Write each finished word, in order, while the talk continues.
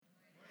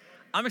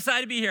I'm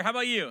excited to be here. How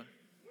about you?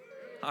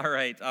 All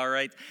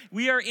right.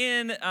 We are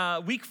in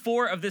week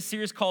 4 of this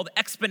series called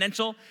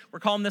Exponential. We're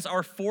calling this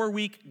our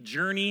 4-week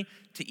journey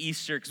to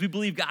Easter because we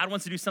believe God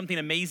wants to do something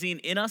amazing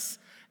in us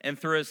and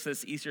through us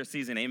this Easter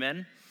season.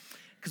 Amen.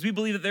 Because we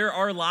believe that there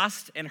are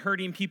lost and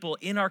hurting people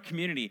in our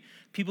community,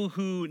 people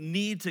who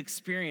need to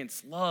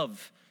experience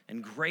love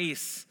and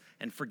grace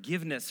and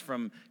forgiveness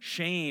from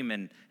shame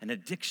and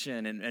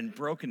addiction and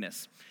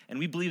brokenness. And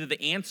we believe that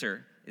the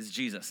answer is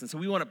Jesus. And so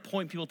we want to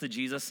point people to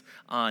Jesus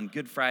on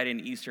Good Friday and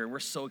Easter. And we're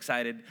so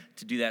excited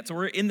to do that. So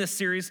we're in this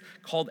series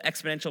called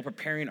Exponential,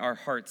 Preparing Our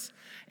Hearts.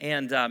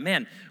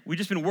 And we've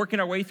just been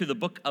working our way through the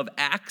book of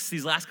Acts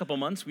these last couple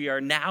months. We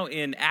are now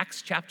in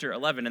Acts chapter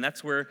 11, and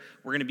that's where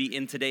we're going to be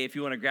in today. If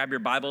you want to grab your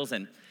Bibles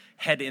and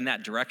head in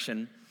that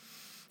direction.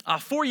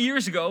 4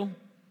 years ago,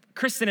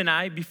 Kristen and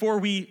I, before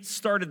we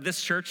started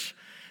this church,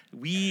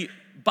 we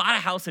bought a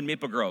house in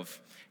Maple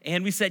Grove.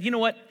 And we said, you know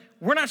what?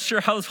 We're not sure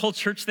how this whole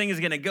church thing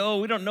is going to go.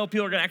 We don't know if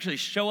people are going to actually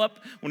show up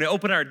when we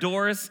open our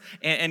doors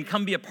and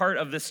come be a part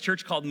of this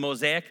church called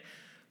Mosaic.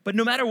 But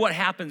no matter what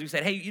happens, we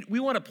said, hey,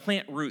 we want to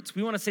plant roots.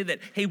 We want to say that,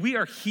 hey, we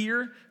are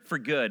here for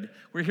good.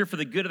 We're here for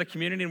the good of the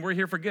community, and we're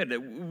here for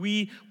good.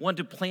 We want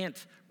to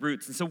plant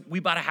roots. And so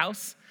we bought a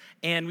house,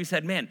 and we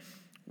said, man,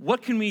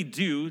 what can we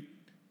do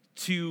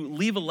to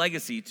leave a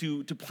legacy,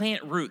 to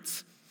plant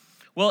roots?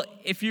 Well,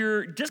 if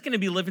you're just going to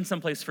be living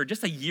someplace for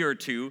just a year or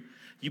two,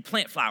 you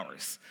plant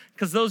flowers,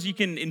 because those you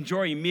can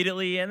enjoy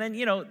immediately, and then,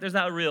 there's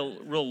not a real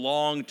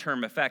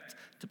long-term effect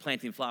to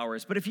planting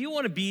flowers. But if you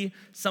want to be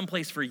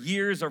someplace for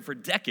years or for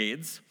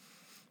decades,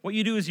 what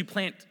you do is you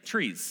plant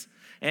trees.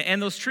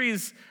 And those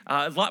trees, is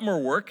a lot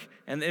more work,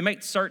 and they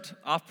might start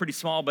off pretty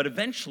small, but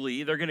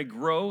eventually they're going to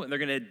grow, and they're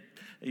going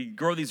to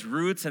grow these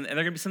roots, and they're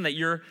going to be something that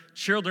your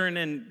children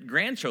and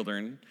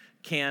grandchildren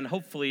can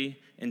hopefully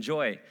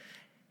enjoy.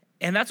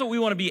 And that's what we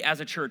want to be as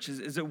a church,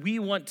 is that we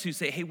want to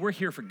say, hey, we're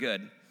here for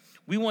good.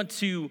 We want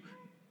to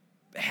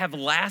have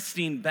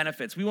lasting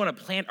benefits. We want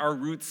to plant our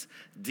roots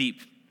deep.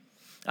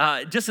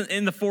 Just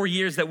in the 4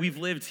 years that we've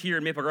lived here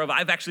in Maple Grove,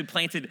 I've actually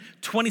planted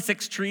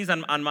 26 trees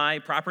on my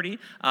property.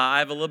 I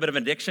have a little bit of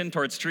addiction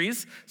towards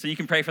trees, so you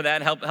can pray for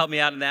that and help me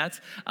out in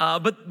that.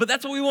 But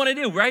that's what we want to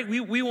do, right?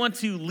 We want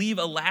to leave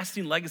a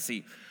lasting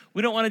legacy.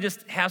 We don't want to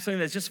just have something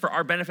that's just for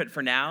our benefit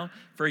for now,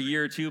 for a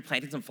year or two,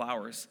 planting some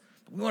flowers.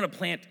 But we want to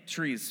plant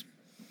trees.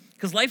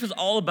 Because life is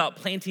all about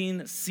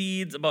planting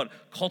seeds, about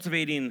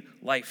cultivating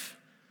life.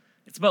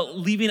 It's about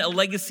leaving a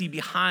legacy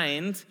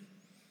behind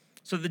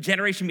so the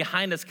generation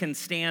behind us can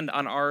stand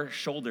on our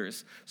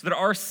shoulders, so that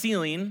our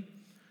ceiling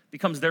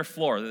becomes their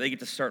floor that they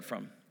get to start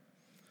from.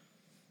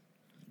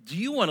 Do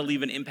you want to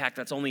leave an impact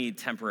that's only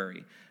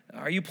temporary?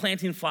 Are you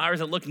planting flowers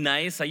that look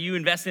nice? Are you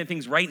investing in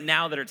things right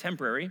now that are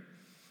temporary?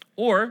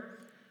 Or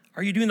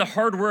are you doing the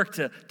hard work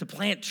to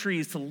plant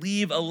trees, to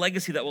leave a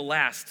legacy that will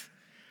last?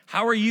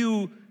 How are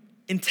you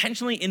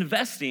intentionally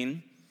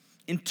investing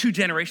in 2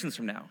 generations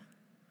from now,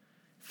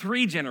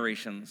 3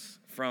 generations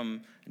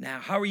from now?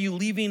 How are you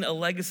leaving a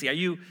legacy? Are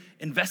you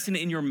investing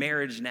in your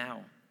marriage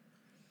now?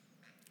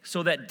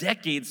 So that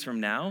decades from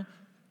now,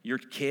 your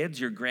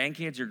kids, your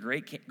grandkids, your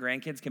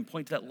great-grandkids can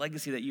point to that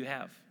legacy that you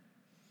have.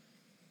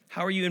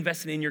 How are you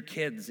investing in your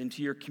kids,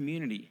 into your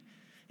community,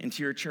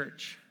 into your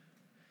church?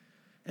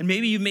 And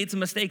maybe you've made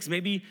some mistakes.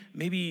 Maybe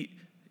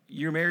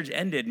your marriage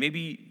ended.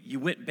 Maybe you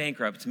went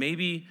bankrupt.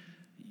 Maybe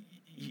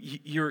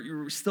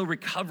you're still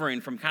recovering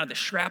from kind of the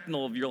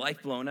shrapnel of your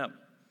life blown up.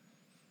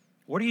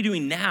 What are you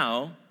doing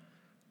now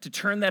to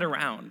turn that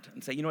around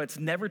and say, it's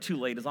never too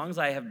late, as long as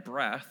I have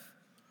breath,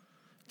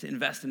 to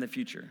invest in the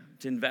future,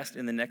 to invest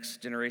in the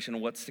next generation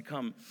and what's to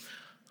come?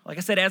 Like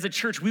I said, as a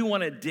church, we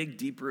want to dig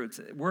deep roots.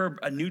 We're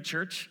a new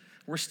church.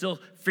 We're still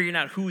figuring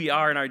out who we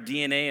are in our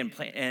DNA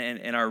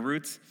and our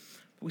roots.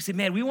 But we say,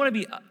 man, we want to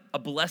be a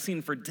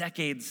blessing for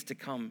decades to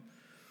come.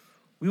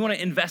 We want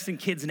to invest in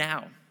kids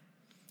now,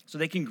 so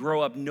they can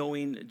grow up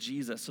knowing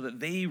Jesus, so that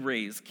they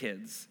raise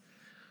kids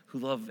who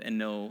love and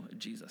know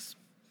Jesus.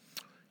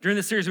 During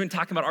this series, we've been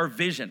talking about our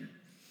vision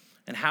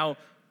and how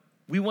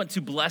we want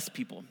to bless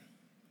people.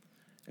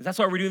 And that's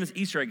why we're doing this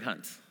Easter egg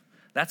hunt.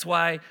 That's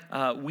why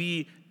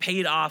we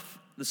paid off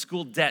the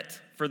school debt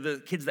for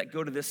the kids that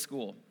go to this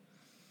school.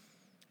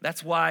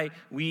 That's why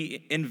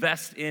we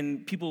invest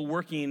in people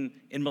working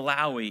in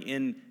Malawi,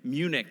 in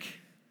Munich,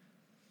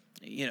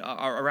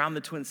 around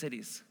the Twin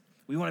Cities.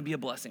 We want to be a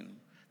blessing.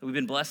 We've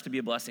been blessed to be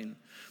a blessing.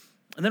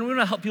 And then we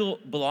want to help people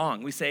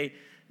belong. We say,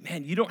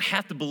 man, you don't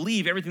have to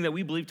believe everything that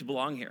we believe to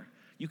belong here.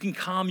 You can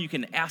come, you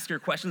can ask your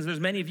questions.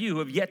 There's many of you who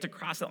have yet to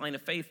cross that line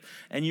of faith,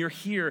 and you're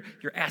here,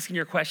 you're asking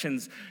your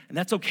questions, and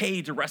that's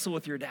okay to wrestle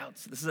with your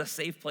doubts. This is a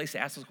safe place to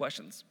ask those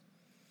questions.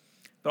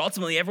 But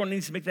ultimately, everyone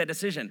needs to make that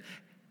decision.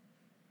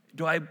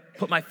 Do I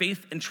put my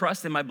faith and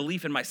trust in my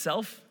belief in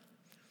myself,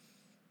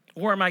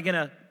 or am I going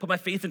to put my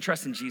faith and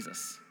trust in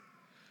Jesus?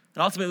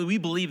 And ultimately, we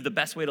believe the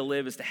best way to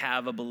live is to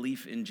have a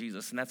belief in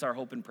Jesus. And that's our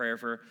hope and prayer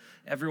for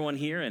everyone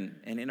here and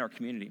in our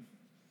community.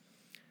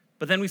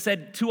 But then we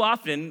said too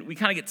often, we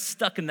kind of get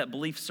stuck in that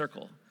belief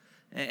circle.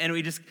 And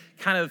we just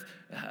kind of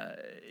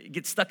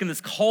get stuck in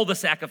this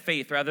cul-de-sac of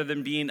faith rather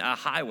than being a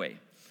highway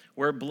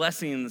where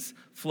blessings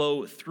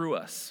flow through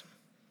us.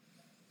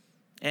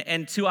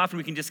 And too often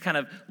we can just kind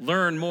of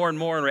learn more and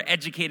more, and we're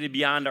educated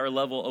beyond our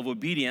level of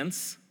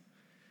obedience.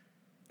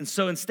 And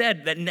so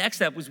instead, that next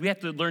step was we have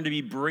to learn to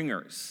be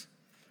bringers.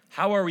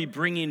 How are we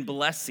bringing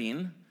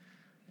blessing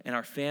in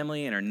our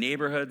family, in our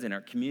neighborhoods, in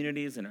our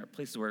communities, in our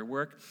places where we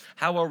work?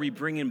 How are we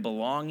bringing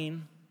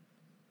belonging?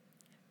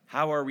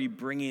 How are we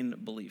bringing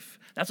belief?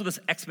 That's what this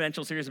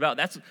exponential series is about.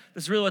 That's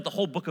really what the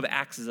whole book of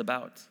Acts is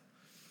about.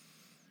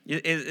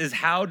 Is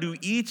how do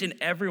each and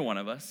every one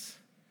of us,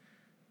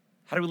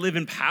 how do we live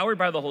empowered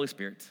by the Holy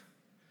Spirit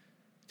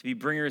to be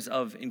bringers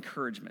of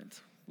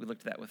encouragement? We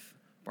looked at that with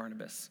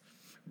Barnabas.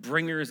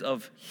 Bringers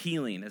of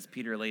healing as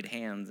Peter laid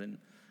hands and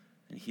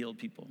healed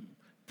people.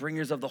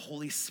 Bringers of the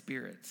Holy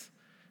Spirit.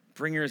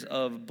 Bringers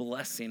of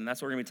blessing.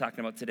 That's what we're going to be talking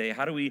about today.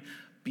 How do we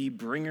be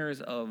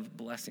bringers of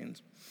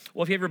blessings?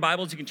 Well, if you have your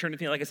Bibles, you can turn with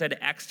me, like I said,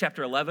 to Acts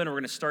chapter 11. We're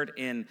going to start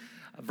in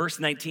verse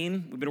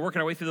 19. We've been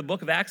working our way through the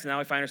book of Acts, and now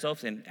we find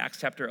ourselves in Acts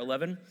chapter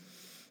 11.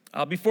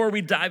 Before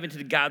we dive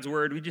into God's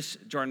word, would you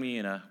just join me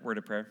in a word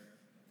of prayer?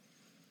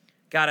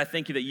 God, I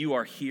thank you that you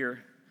are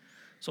here.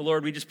 So,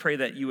 Lord, we just pray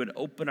that you would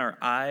open our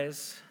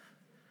eyes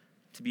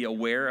to be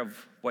aware of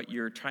what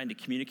you're trying to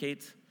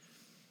communicate.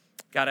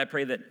 God, I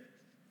pray that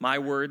my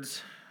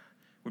words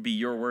would be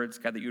your words,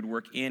 God, that you would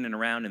work in and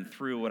around and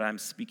through what I'm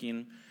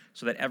speaking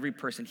so that every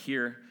person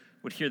here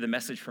would hear the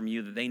message from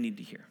you that they need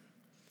to hear.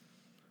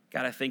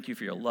 God, I thank you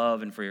for your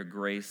love and for your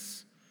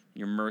grace,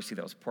 your mercy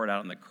that was poured out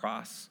on the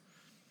cross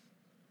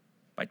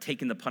by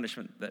taking the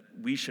punishment that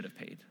we should have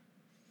paid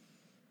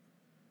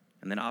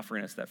and then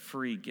offering us that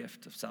free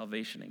gift of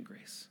salvation and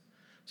grace.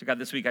 So God,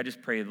 this week I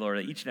just pray, Lord,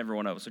 that each and every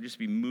one of us would just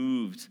be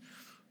moved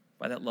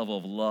by that level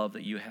of love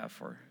that you have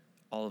for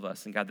all of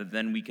us. And God, that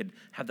then we could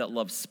have that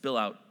love spill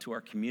out to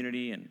our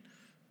community and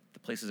the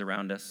places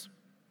around us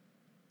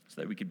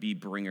so that we could be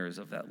bringers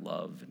of that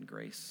love and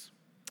grace.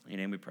 In your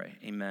name we pray,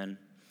 amen.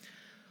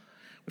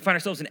 We find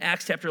ourselves in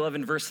Acts chapter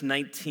 11, verse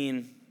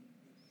 19.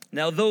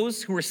 Now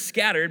those who were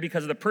scattered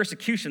because of the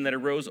persecution that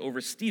arose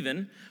over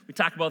Stephen, we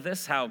talked about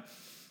this, how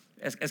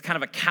as kind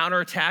of a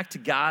counterattack to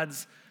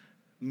God's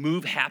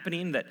move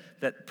happening,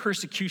 that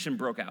persecution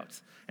broke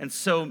out. And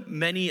so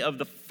many of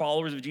the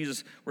followers of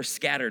Jesus were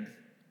scattered.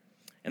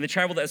 And they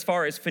traveled as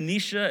far as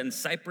Phoenicia and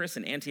Cyprus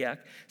and Antioch,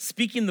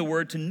 speaking the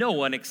word to no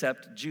one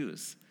except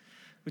Jews.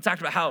 We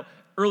talked about how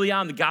early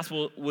on the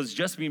gospel was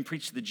just being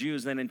preached to the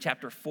Jews, then in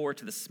chapter 4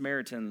 to the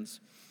Samaritans,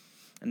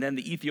 and then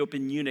the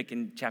Ethiopian eunuch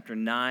in chapter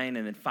 9,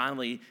 and then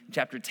finally in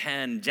chapter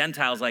 10,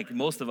 Gentiles like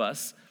most of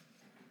us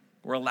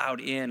were allowed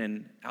in,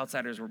 and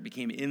outsiders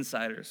became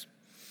insiders.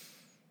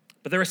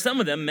 But there were some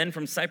of them, men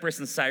from Cyprus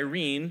and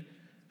Cyrene,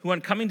 who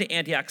on coming to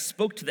Antioch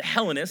spoke to the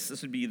Hellenists,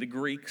 this would be the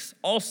Greeks,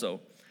 also,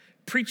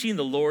 preaching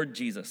the Lord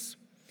Jesus.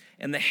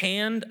 And the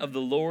hand of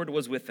the Lord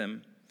was with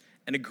them,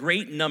 and a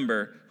great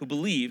number who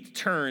believed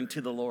turned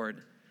to the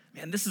Lord.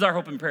 Man, this is our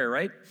hope and prayer,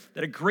 right?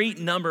 That a great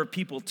number of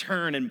people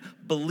turn and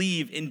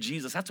believe in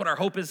Jesus. That's what our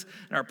hope is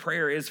and our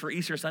prayer is for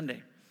Easter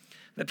Sunday.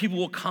 That people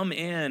will come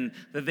in,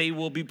 that they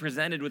will be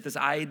presented with this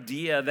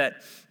idea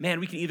that, man,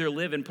 we can either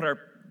live and put our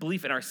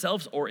belief in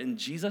ourselves or in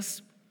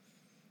Jesus.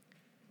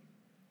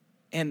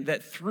 And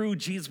that through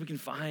Jesus we can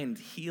find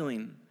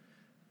healing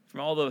from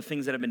all the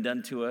things that have been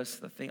done to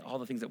us, all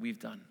the things that we've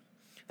done.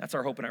 That's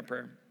our hope and our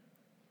prayer.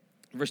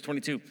 Verse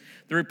 22,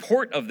 the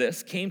report of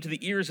this came to the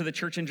ears of the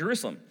church in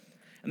Jerusalem,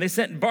 and they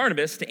sent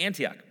Barnabas to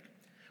Antioch.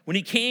 When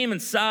he came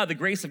and saw the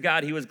grace of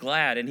God, he was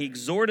glad, and he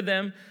exhorted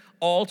them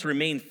all to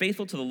remain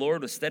faithful to the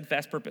Lord with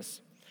steadfast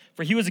purpose.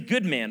 For he was a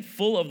good man,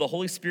 full of the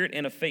Holy Spirit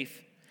and of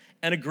faith,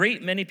 and a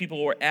great many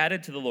people were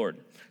added to the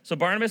Lord. So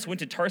Barnabas went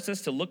to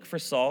Tarsus to look for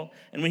Saul,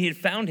 and when he had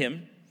found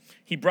him,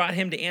 he brought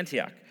him to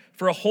Antioch.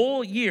 For a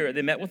whole year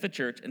they met with the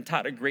church and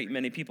taught a great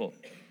many people.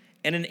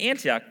 And in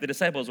Antioch, the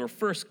disciples were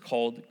first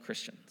called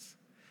Christians.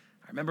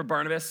 I remember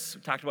Barnabas,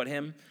 we talked about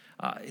him.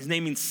 His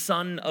name means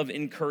son of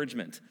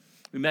encouragement.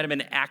 We met him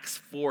in Acts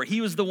 4.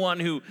 He was the one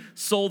who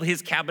sold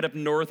his cabin up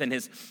north and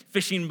his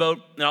fishing boat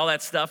and all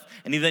that stuff.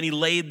 And then he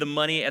laid the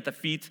money at the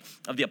feet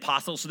of the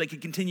apostles so they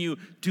could continue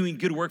doing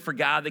good work for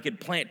God. They could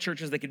plant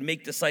churches. They could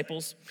make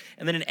disciples.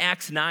 And then in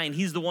Acts 9,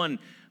 he's the one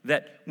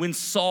that when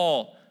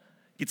Saul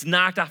gets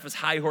knocked off his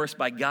high horse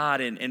by God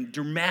and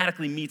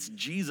dramatically meets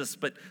Jesus.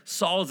 But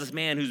Saul is this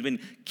man who's been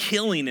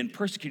killing and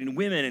persecuting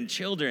women and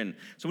children.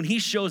 So when he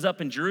shows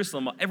up in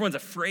Jerusalem, everyone's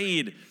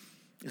afraid.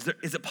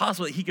 Is it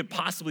possible that he could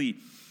possibly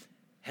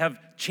have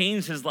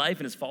changed his life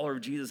and is a follower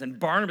of Jesus? And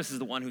Barnabas is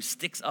the one who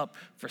sticks up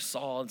for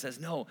Saul and says,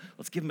 no,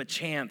 let's give him a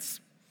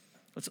chance.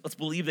 Let's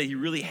believe that he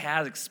really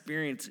has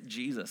experienced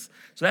Jesus.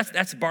 So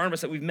that's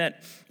Barnabas that we've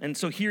met. And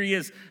so here he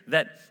is,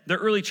 that the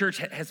early church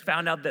has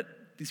found out that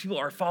these people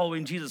are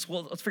following Jesus.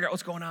 Well, let's figure out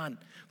what's going on.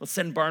 Let's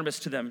send Barnabas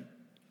to them.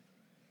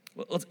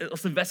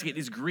 Let's investigate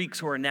these Greeks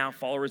who are now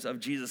followers of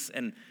Jesus.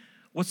 And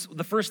what's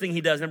the first thing he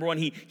does? Number one,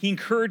 he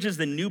encourages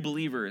the new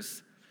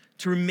believers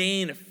to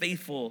remain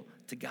faithful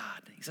to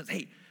God. He says,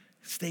 hey,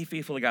 Stay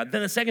faithful to God.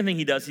 Then the second thing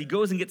he does, he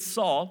goes and gets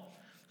Saul,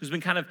 who's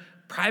been kind of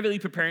privately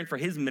preparing for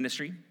his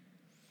ministry,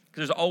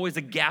 because there's always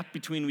a gap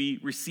between we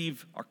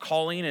receive our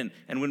calling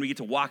and when we get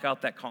to walk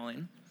out that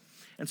calling.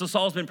 And so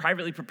Saul's been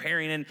privately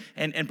preparing,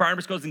 and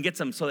Barnabas goes and gets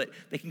them so that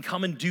they can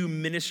come and do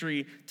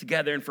ministry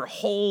together. And for a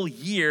whole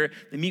year,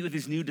 they meet with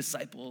these new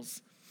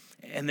disciples,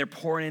 and they're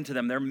pouring into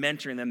them, they're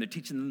mentoring them, they're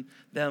teaching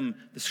them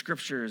the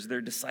scriptures,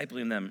 they're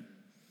discipling them.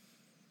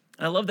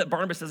 And I love that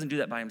Barnabas doesn't do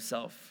that by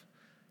himself.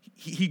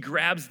 He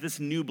grabs this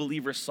new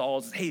believer, Saul,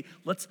 and says, hey,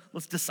 let's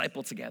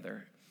disciple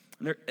together.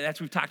 And that's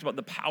what we've talked about,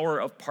 the power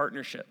of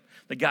partnership,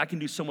 that God can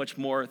do so much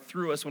more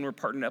through us when we're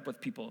partnered up with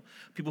people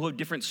who have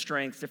different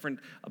strengths, different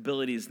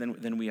abilities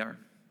than we are.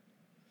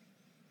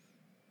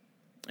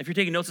 If you're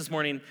taking notes this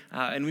morning,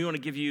 and we want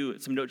to give you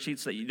some note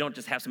sheets so that you don't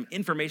just have some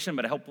information,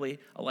 but hopefully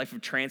a life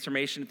of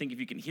transformation. I think if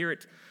you can hear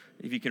it,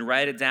 if you can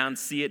write it down,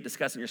 see it,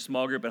 discuss it in your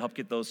small group, it'll help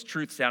get those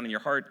truths down in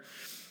your heart.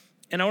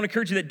 And I want to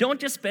encourage you that don't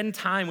just spend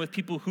time with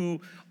people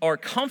who are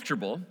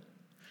comfortable.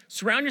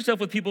 Surround yourself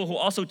with people who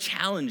also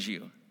challenge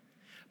you.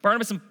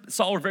 Barnabas and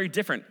Saul were very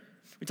different.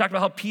 We talked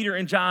about how Peter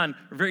and John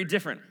were very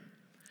different.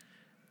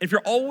 If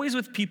you're always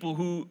with people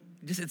who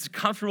just it's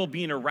comfortable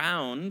being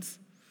around,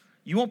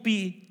 you won't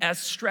be as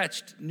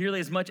stretched nearly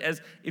as much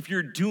as if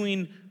you're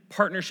doing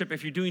partnership,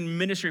 if you're doing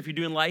ministry, if you're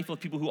doing life with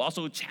people who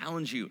also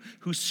challenge you,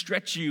 who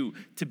stretch you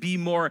to be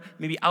more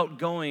maybe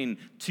outgoing,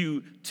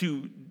 to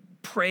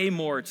pray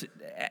more,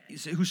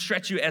 who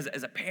stretch you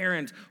as a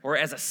parent or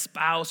as a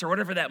spouse or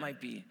whatever that might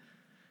be.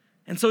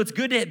 And so it's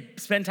good to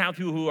spend time with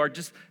people who are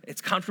just,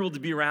 it's comfortable to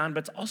be around,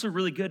 but it's also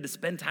really good to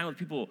spend time with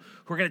people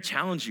who are going to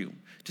challenge you,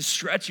 to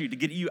stretch you, to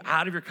get you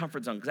out of your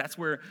comfort zone, because that's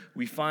where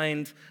we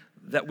find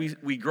that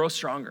we grow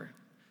stronger,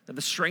 that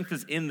the strength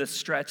is in the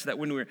stretch, that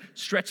when we're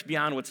stretched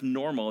beyond what's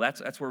normal,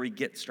 that's where we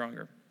get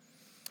stronger.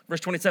 Verse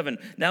 27,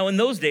 now in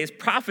those days,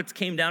 prophets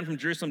came down from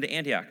Jerusalem to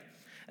Antioch,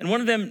 and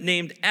one of them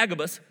named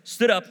Agabus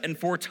stood up and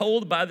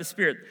foretold by the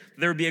Spirit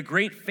that there would be a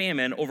great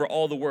famine over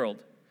all the world.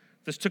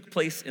 This took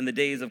place in the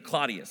days of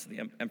Claudius,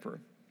 the emperor.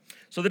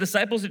 So the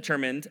disciples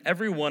determined,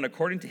 every one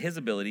according to his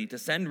ability, to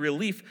send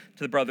relief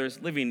to the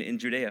brothers living in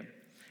Judea.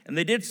 And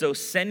they did so,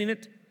 sending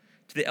it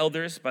to the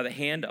elders by the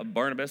hand of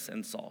Barnabas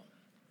and Saul.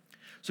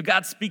 So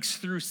God speaks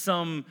through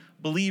some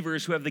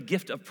believers who have the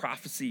gift of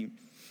prophecy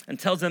and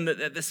tells them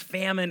that this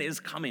famine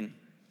is coming.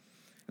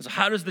 And so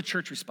how does the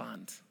church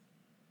respond?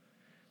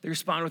 They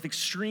respond with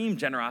extreme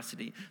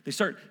generosity. They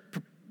start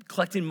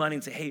collecting money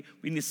and say, hey,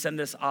 we need to send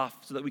this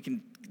off so that we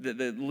can,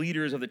 the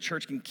leaders of the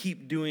church can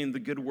keep doing the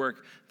good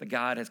work that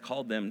God has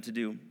called them to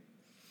do.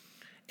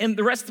 And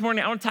the rest of the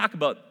morning, I want to talk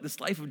about this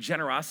life of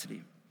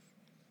generosity.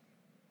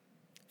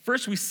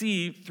 First, we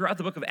see throughout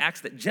the book of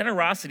Acts that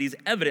generosity is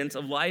evidence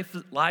of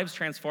lives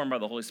transformed by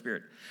the Holy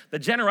Spirit. That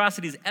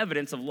generosity is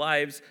evidence of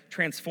lives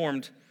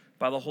transformed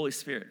by the Holy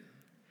Spirit.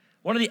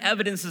 One of the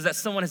evidences that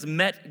someone has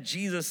met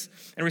Jesus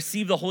and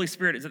received the Holy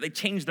Spirit is that they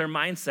change their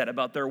mindset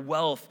about their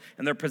wealth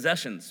and their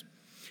possessions.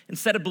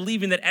 Instead of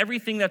believing that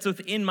everything that's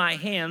within my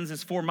hands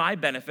is for my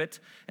benefit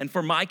and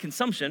for my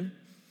consumption,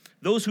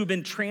 those who have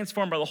been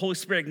transformed by the Holy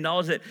Spirit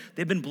acknowledge that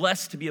they've been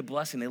blessed to be a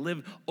blessing. They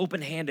live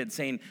open-handed,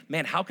 saying,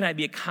 man, how can I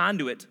be a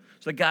conduit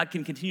so that God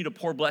can continue to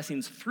pour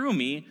blessings through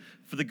me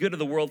for the good of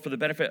the world, for the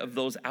benefit of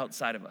those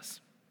outside of us?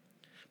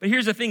 But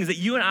here's the thing, is that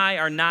you and I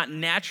are not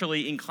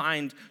naturally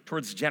inclined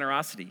towards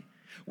generosity.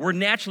 We're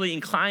naturally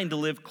inclined to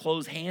live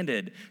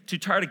close-handed, to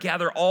try to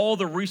gather all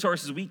the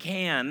resources we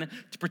can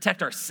to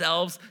protect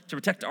ourselves, to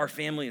protect our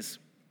families.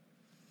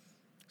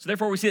 So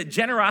therefore, we see that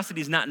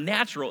generosity is not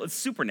natural, it's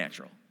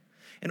supernatural.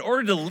 In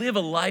order to live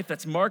a life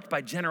that's marked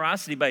by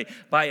generosity,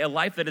 by a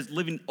life that is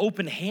living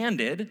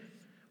open-handed,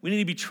 we need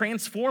to be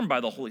transformed by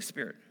the Holy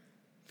Spirit.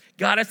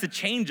 God has to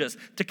change us,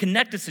 to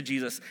connect us to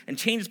Jesus, and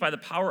change us by the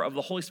power of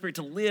the Holy Spirit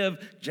to live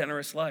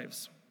generous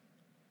lives.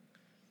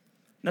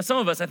 Now, some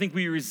of us, I think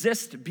we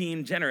resist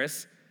being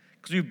generous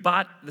because we've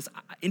bought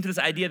into this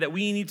idea that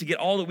we need to get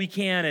all that we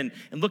can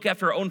and look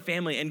after our own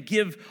family and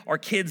give our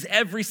kids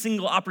every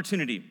single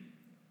opportunity.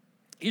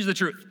 Here's the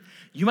truth.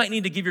 You might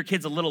need to give your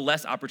kids a little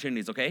less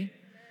opportunities, okay?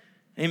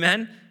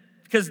 Amen?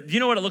 Because do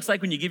you know what it looks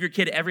like when you give your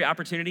kid every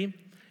opportunity?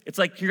 It's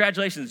like,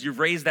 congratulations, you've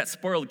raised that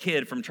spoiled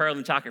kid from Charlie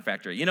and Chocolate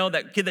Factory. You know,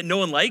 that kid that no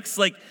one likes?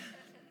 Like,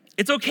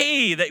 it's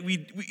okay that we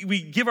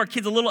give our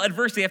kids a little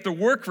adversity. They have to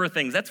work for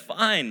things. That's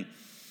fine.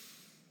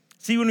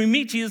 See, when we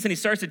meet Jesus and he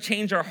starts to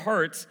change our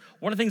hearts,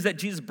 one of the things that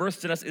Jesus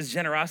births in us is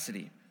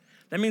generosity.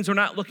 That means we're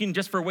not looking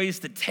just for ways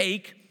to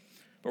take,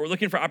 but we're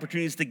looking for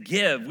opportunities to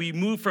give. We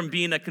move from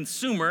being a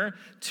consumer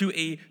to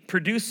a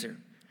producer.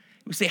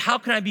 We say, how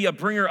can I be a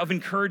bringer of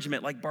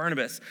encouragement like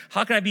Barnabas?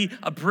 How can I be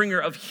a bringer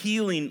of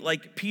healing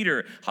like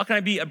Peter? How can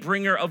I be a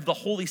bringer of the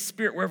Holy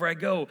Spirit wherever I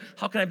go?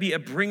 How can I be a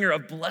bringer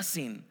of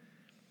blessing?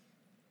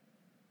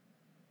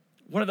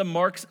 One of the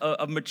marks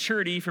of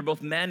maturity for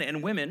both men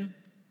and women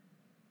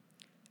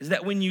is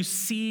that when you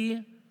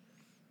see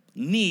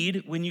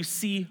need, when you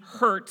see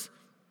hurt,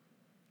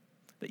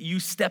 that you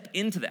step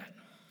into that.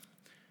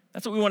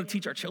 That's what we want to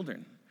teach our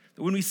children.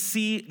 That when we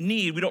see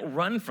need, we don't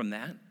run from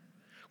that.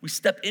 We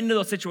step into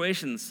those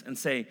situations and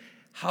say,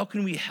 how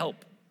can we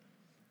help?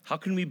 How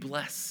can we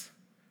bless?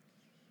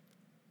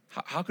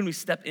 How can we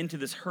step into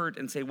this hurt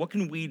and say, what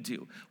can we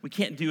do? We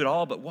can't do it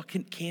all, but what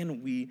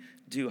can we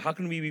do? How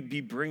can we be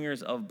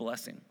bringers of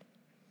blessing?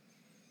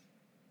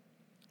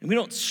 And we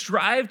don't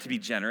strive to be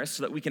generous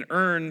so that we can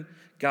earn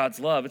God's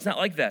love. It's not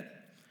like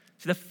that.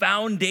 So the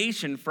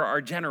foundation for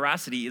our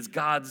generosity is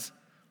God's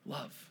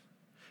love.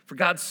 For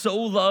God so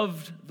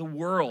loved the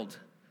world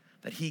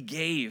that he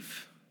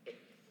gave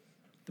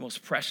the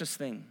most precious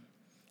thing,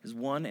 his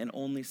one and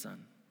only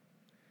Son.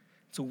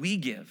 So we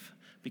give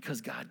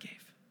because God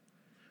gave.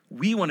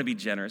 We want to be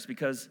generous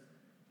because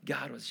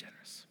God was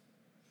generous.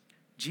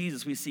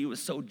 Jesus, we see,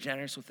 was so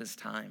generous with his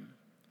time.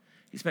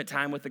 He spent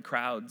time with the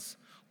crowds,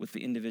 with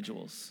the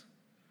individuals.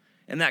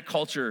 In that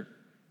culture,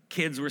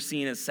 kids were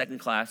seen as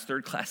second-class,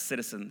 third-class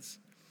citizens.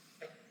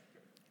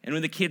 And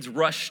when the kids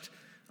rushed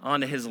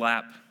onto his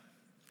lap,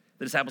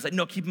 the disciples said,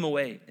 no, keep him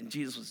away. And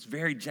Jesus was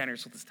very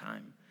generous with his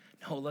time.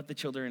 No, let the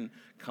children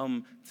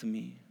come to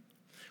me.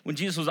 When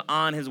Jesus was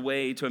on his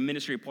way to a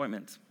ministry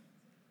appointment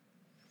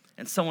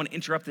and someone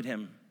interrupted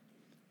him,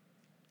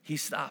 he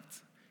stopped.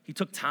 He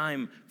took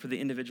time for the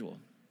individual.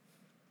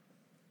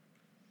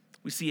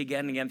 We see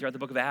again and again throughout the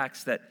book of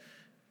Acts that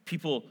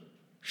people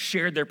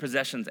shared their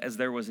possessions as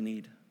there was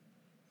need.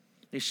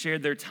 They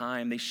shared their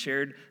time. They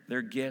shared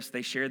their gifts.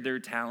 They shared their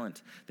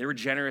talent. They were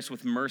generous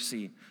with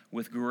mercy,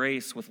 with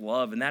grace, with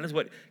love. And that is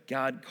what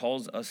God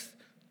calls us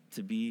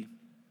to be.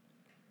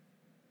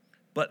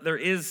 But there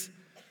is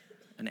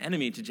an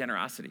enemy to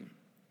generosity.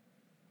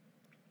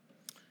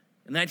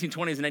 In the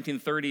 1920s and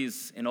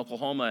 1930s in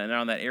Oklahoma and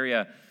around that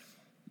area,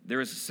 there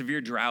was a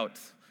severe drought.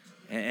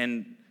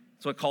 And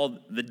it's what's called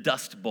the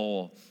Dust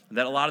Bowl,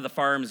 that a lot of the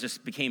farms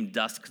just became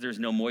dust because there's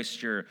no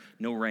moisture,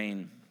 no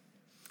rain.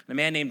 And a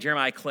man named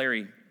Jeremiah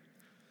Clary,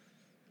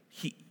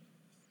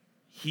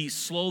 he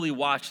slowly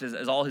watched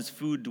as all his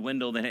food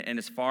dwindled and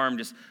his farm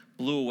just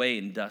blew away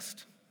in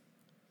dust.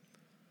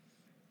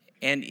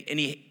 And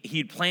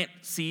he'd plant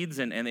seeds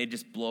and they'd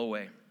just blow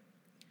away.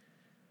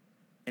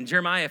 And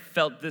Jeremiah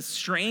felt this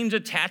strange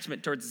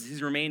attachment towards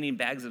his remaining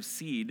bags of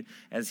seed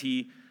as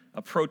he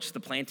approached the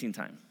planting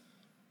time.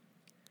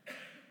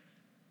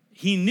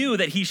 He knew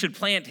that he should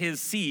plant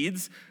his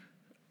seeds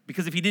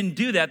because if he didn't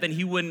do that, then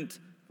he wouldn't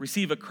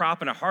receive a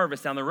crop and a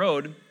harvest down the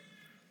road.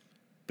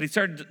 But he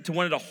started to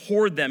wanted to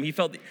hoard them. He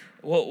felt,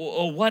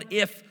 well, what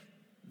if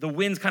the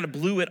winds kind of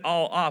blew it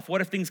all off?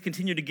 What if things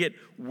continue to get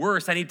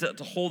worse? I need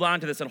to hold on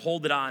to this and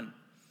hold it on,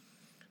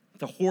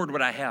 to hoard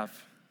what I have.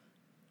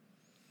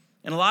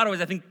 In a lot of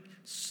ways, I think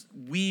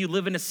we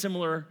live in a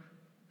similar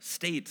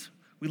state.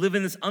 We live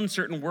in this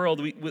uncertain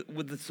world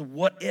with this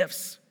what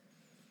ifs.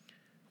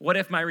 What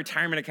if my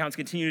retirement accounts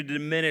continue to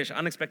diminish,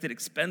 unexpected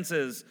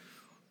expenses,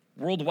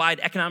 worldwide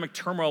economic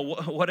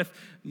turmoil? What if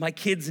my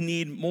kids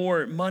need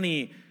more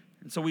money?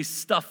 And so we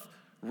stuff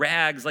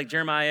rags like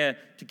Jeremiah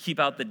to keep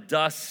out the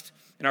dust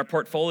in our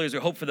portfolios. We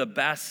hope for the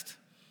best.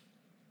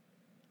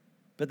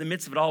 But in the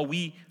midst of it all,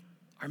 we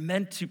are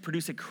meant to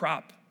produce a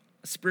crop,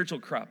 a spiritual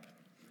crop.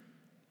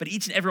 But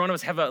each and every one of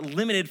us have a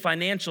limited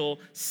financial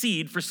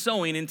seed for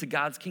sowing into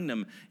God's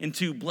kingdom,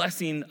 into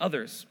blessing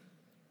others.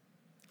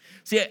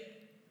 See,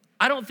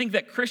 I don't think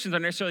that Christians are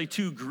necessarily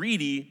too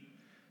greedy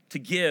to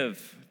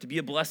give, to be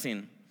a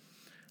blessing.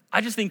 I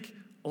just think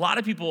a lot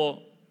of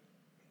people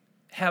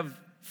have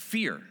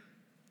fear.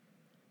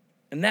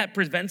 And that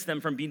prevents them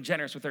from being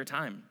generous with their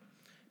time,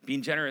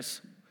 being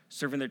generous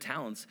serving their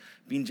talents,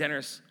 being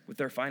generous with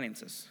their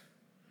finances.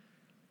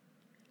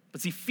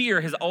 But see, fear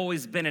has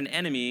always been an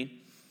enemy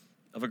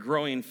of a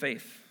growing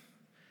faith.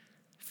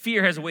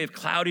 Fear has a way of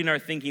clouding our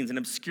thinkings and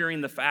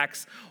obscuring the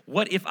facts.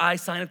 What if I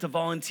sign up to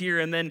volunteer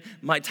and then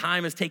my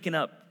time is taken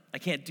up? I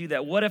can't do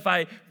that. What if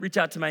I reach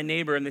out to my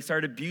neighbor and they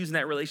start abusing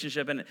that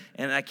relationship and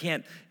I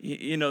can't,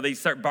 they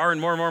start borrowing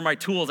more and more of my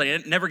tools. I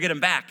never get them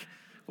back.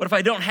 What if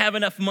I don't have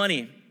enough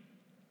money?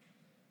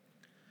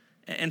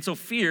 And so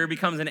fear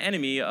becomes an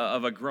enemy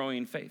of a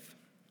growing faith.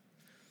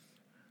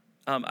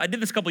 I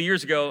did this a couple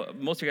years ago.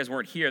 Most of you guys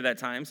weren't here at that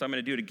time, so I'm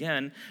going to do it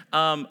again.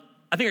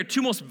 I think our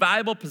two most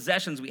valuable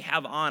possessions we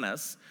have on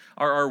us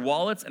are our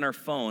wallets and our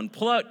phone.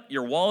 Pull out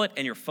your wallet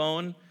and your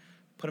phone,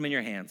 put them in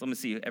your hands. Let me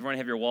see. Everyone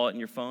have your wallet and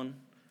your phone?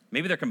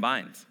 Maybe they're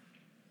combined.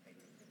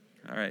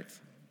 All right.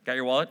 Got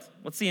your wallet?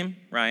 Let's see him.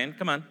 Ryan,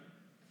 come on.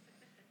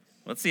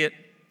 Let's see it.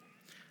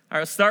 All right,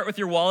 let's start with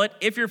your wallet.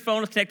 If your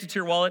phone is connected to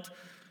your wallet,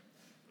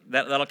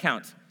 that'll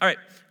count. All right,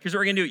 here's what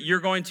we're going to do. You're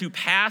going to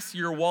pass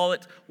your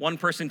wallet one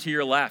person to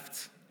your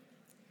left.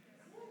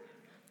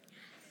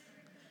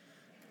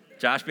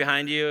 Josh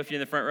behind you if you're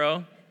in the front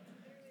row.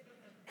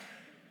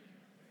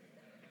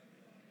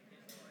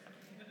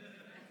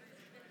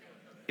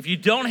 If you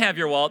don't have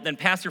your wallet, then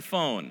pass your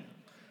phone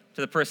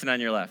to the person on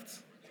your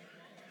left.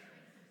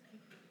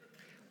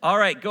 All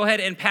right, go ahead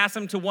and pass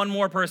them to one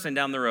more person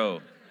down the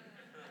row.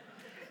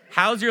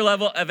 How's your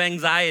level of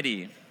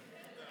anxiety?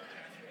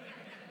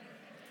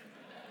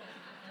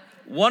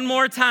 One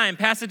more time,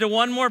 pass it to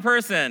one more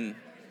person.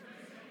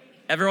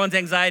 Everyone's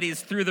anxiety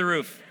is through the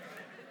roof.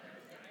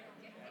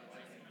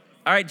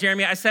 All right,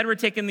 Jeremy, I said we're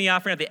taking the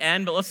offering at the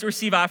end, but let's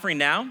receive offering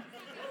now.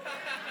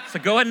 So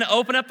go ahead and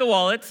open up the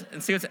wallet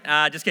and see what's,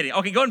 just kidding.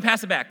 Okay, go ahead and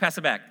pass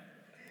it back.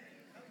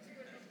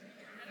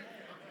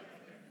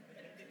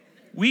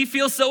 We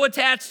feel so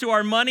attached to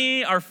our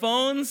money, our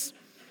phones,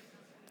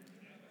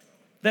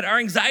 that our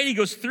anxiety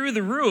goes through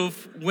the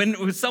roof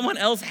when someone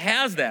else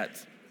has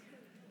that.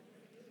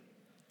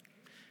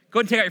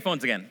 Go ahead and take out your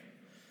phones again.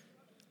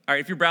 All right,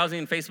 if you're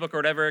browsing Facebook or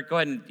whatever, go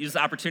ahead and use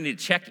the opportunity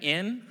to check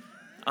in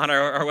on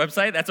our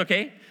website. That's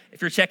okay. If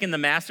you're checking the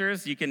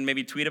Masters, you can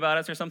maybe tweet about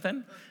us or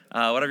something,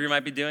 whatever you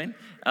might be doing.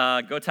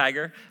 Go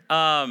Tiger.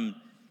 But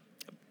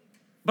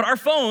our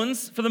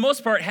phones, for the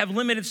most part, have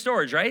limited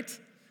storage, right?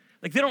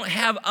 Like, they don't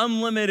have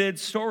unlimited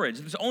storage.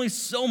 There's only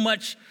so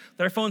much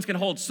that our phones can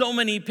hold. So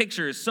many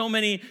pictures, so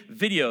many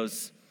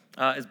videos.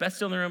 Is Beth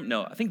still in the room?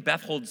 No, I think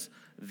Beth holds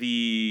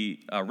the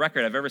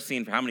record I've ever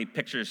seen for how many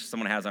pictures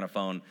someone has on a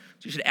phone.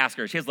 So you should ask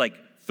her. She has like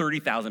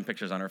 30,000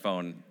 pictures on her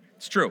phone.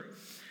 It's true.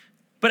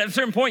 But at a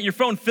certain point, your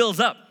phone fills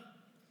up.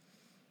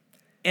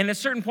 And at a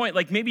certain point,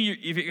 like maybe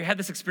you had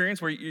this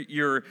experience where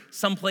you're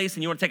someplace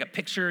and you want to take a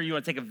picture, you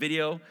want to take a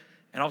video,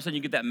 and all of a sudden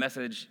you get that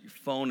message, your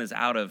phone is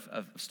out of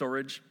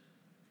storage.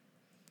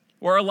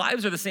 Or our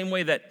lives are the same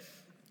way that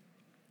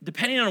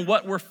depending on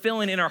what we're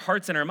filling in our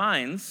hearts and our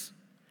minds,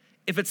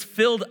 if it's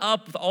filled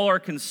up with all our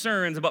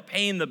concerns about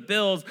paying the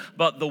bills,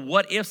 about the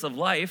what-ifs of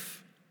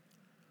life,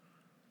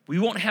 we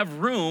won't have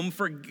room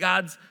for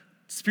God's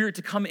Spirit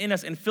to come in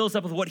us and fill us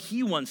up with what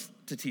He wants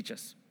to teach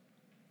us.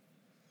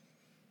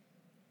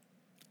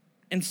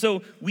 And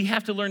so we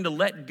have to learn to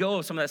let go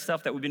of some of that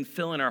stuff that we've been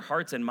filling our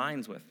hearts and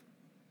minds with.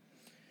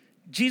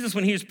 Jesus,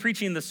 when He was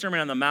preaching the Sermon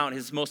on the Mount,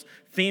 His most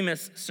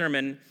famous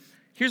sermon,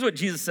 here's what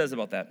Jesus says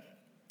about that.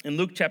 In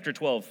Luke chapter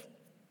 12,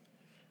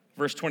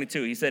 verse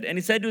 22, He said, "And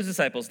He said to His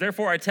disciples,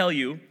 'Therefore I tell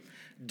you,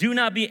 do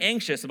not be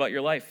anxious about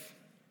your life,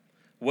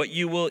 what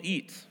you will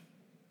eat,'"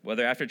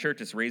 whether after church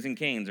it's Raising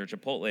Cane's or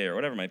Chipotle or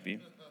whatever it might be,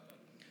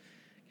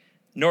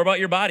 "nor about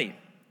your body,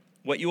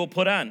 what you will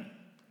put on.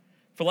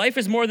 For life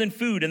is more than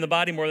food, and the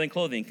body more than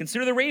clothing.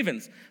 Consider the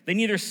ravens. They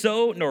neither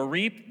sow nor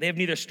reap. They have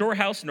neither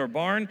storehouse nor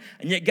barn,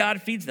 and yet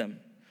God feeds them.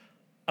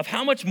 Of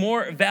how much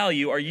more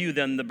value are you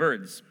than the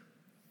birds?"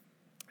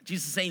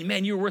 Jesus is saying,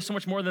 man, you're worth so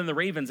much more than the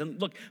ravens. And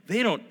look,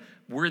 they don't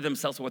worry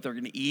themselves with what they're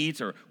going to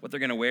eat or what they're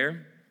going to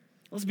wear.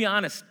 Let's be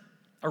honest.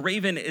 A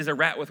raven is a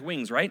rat with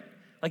wings, right?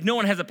 Like, no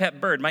one has a pet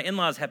bird. My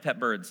in-laws have pet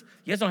birds.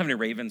 You guys don't have any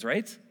ravens,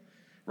 right?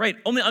 Right.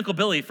 Only Uncle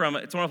Billy from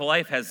It's a Wonderful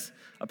Life has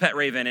a pet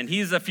raven, and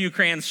he's a few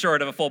crayons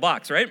short of a full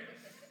box, right?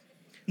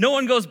 No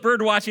one goes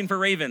bird watching for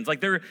ravens.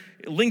 Like, they're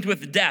linked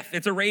with death.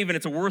 It's a raven.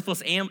 It's a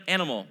worthless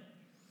animal.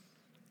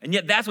 And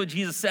yet that's what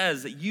Jesus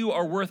says, that you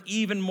are worth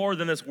even more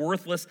than this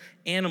worthless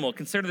animal.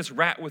 Consider this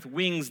rat with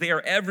wings. They are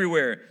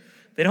everywhere.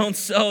 They don't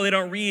sow, they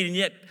don't read, and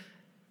yet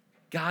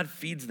God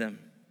feeds them.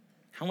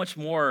 How much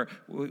more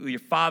will your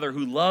Father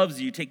who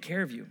loves you take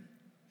care of you?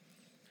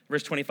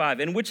 Verse 25,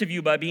 "And which of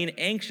you by being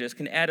anxious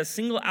can add a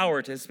single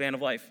hour to his span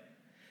of life?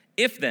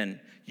 If then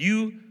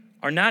you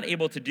are not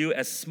able to do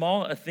as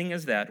small a thing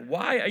as that,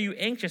 why are you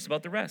anxious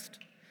about the rest?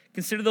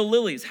 Consider the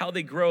lilies, how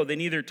they grow. They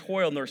neither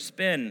toil nor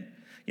spin.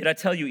 Yet I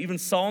tell you, even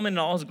Solomon in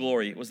all his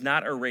glory was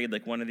not arrayed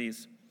like one of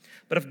these.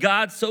 But if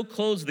God so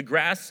clothes the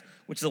grass,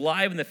 which is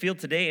alive in the field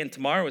today and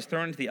tomorrow is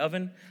thrown into the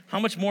oven, how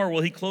much more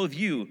will He clothe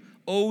you,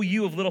 O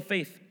you of little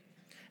faith?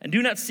 And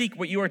do not seek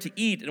what you are to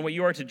eat and what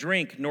you are to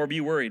drink, nor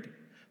be worried.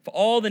 For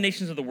all the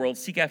nations of the world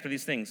seek after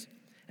these things,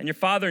 and your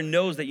Father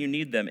knows that you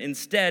need them.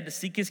 Instead,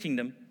 seek His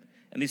kingdom,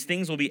 and these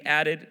things will be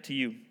added to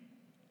you.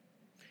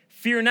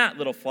 Fear not,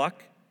 little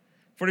flock,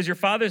 for it is your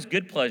Father's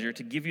good pleasure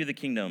to give you the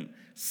kingdom.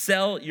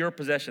 Sell your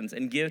possessions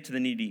and give to the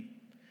needy.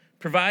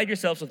 Provide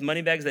yourselves with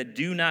money bags that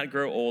do not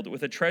grow old,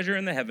 with a treasure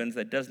in the heavens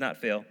that does not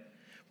fail,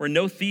 where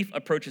no thief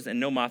approaches and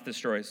no moth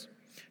destroys.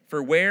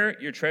 For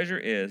where your treasure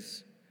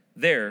is,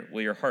 there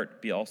will your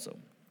heart be also."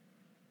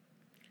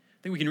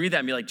 I think we can read that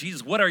and be like,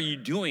 Jesus, what are you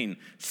doing?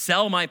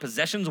 Sell my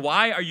possessions?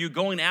 Why are you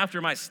going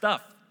after my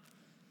stuff?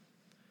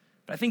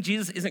 But I think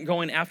Jesus isn't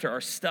going after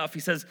our stuff. He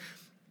says,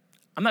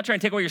 I'm not trying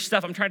to take away your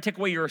stuff. I'm trying to take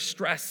away your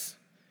stress.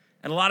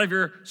 And a lot of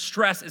your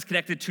stress is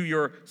connected to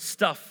your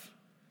stuff.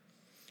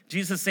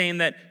 Jesus is saying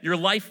that your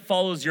life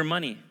follows your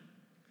money.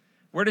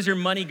 Where does your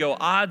money go?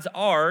 Odds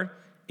are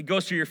it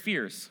goes to your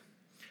fears.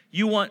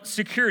 You want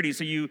security,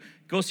 so it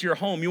goes to your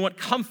home. You want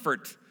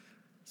comfort,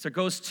 so it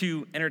goes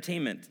to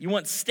entertainment. You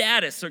want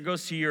status, so it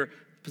goes to your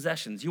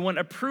possessions. You want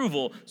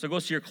approval, so it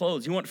goes to your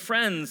clothes. You want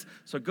friends,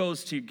 so it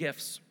goes to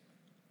gifts.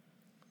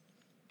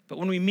 But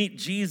when we meet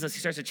Jesus, He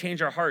starts to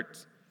change our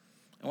heart.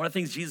 And one of the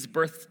things Jesus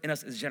birthed in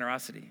us is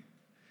generosity.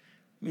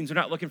 It means we're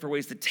not looking for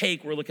ways to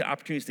take, we're looking at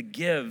opportunities to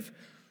give.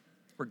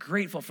 We're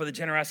grateful for the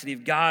generosity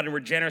of God, and we're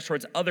generous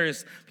towards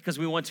others because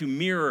we want to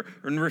mirror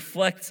and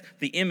reflect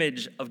the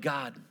image of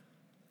God.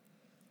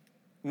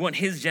 We want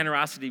His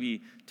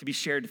generosity to be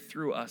shared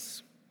through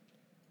us.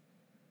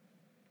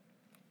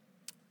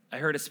 I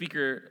heard a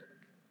speaker,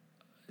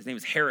 his name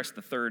is Harris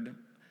III.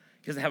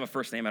 He doesn't have a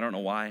first name, I don't know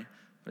why,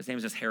 but his name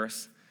is just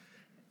Harris.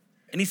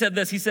 And he said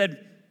this, he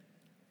said,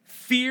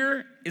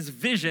 Fear is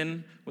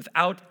vision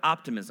without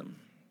optimism.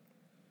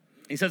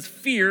 He says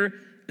fear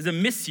is a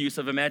misuse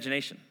of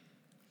imagination.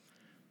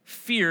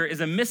 Fear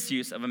is a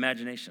misuse of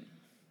imagination.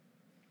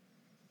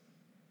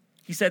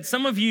 He said,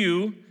 some of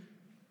you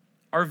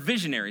are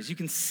visionaries. You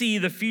can see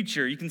the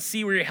future. You can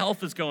see where your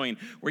health is going,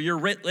 where your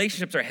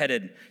relationships are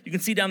headed. You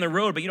can see down the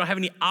road, but you don't have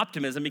any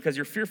optimism because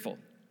you're fearful.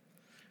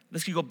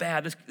 This could go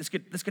bad. This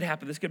could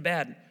happen. This could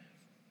bad.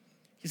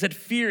 He said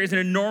fear is an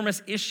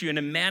enormous issue, and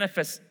it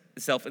manifests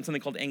itself in something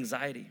called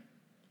anxiety.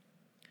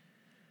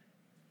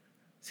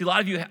 See, a lot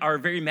of you are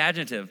very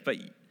imaginative, but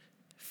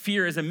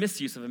fear is a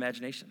misuse of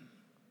imagination.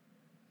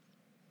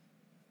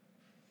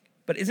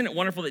 But isn't it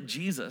wonderful that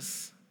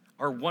Jesus,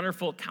 our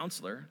wonderful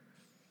counselor,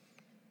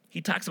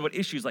 he talks about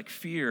issues like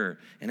fear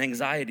and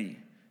anxiety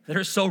that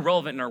are so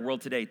relevant in our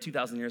world today,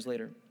 2,000 years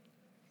later.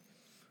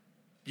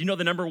 Do you know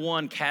the number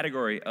one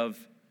category of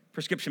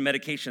prescription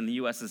medication in the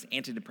U.S. is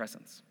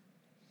antidepressants?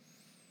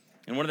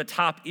 And one of the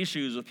top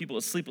issues with people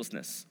is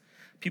sleeplessness.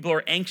 People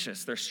are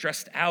anxious, they're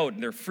stressed out,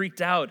 they're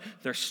freaked out,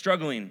 they're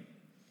struggling.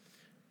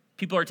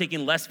 People are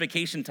taking less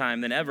vacation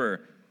time than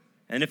ever.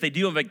 And if they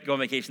do go on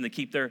vacation, they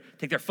take their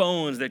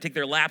phones, they take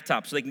their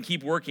laptops so they can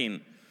keep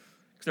working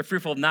because they're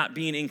fearful of not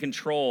being in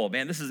control.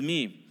 Man, this is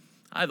me.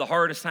 I have the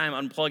hardest time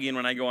unplugging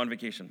when I go on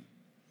vacation.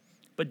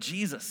 But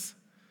Jesus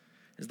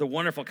is the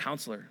wonderful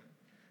counselor. And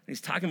he's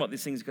talking about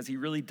these things because he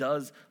really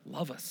does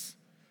love us.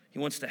 He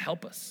wants to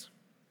help us.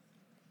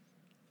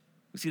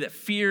 We see that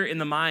fear in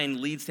the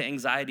mind leads to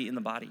anxiety in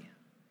the body.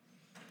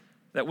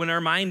 That when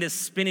our mind is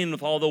spinning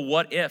with all the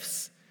what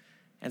ifs,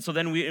 and so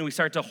then we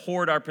start to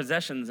hoard our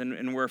possessions,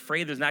 and we're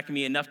afraid there's not going to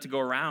be enough to go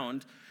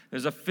around,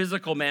 there's a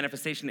physical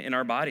manifestation in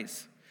our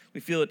bodies. We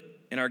feel it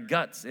in our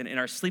guts, in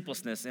our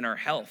sleeplessness, in our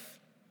health.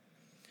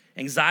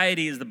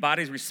 Anxiety is the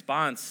body's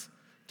response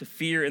to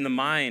fear in the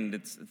mind.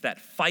 It's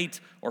that fight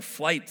or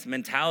flight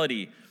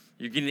mentality.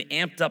 You're getting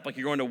amped up like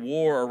you're going to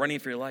war or running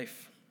for your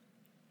life.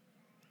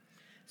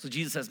 So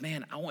Jesus says,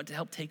 man, I want to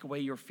help take away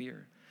your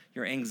fear,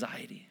 your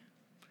anxiety,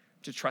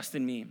 to trust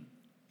in me.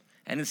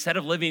 And instead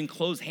of living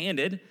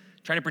close-handed,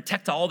 trying to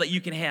protect all that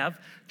you can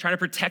have, trying to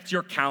protect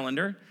your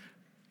calendar,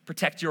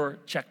 protect your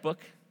checkbook,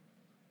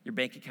 your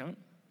bank account,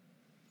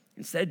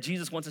 instead,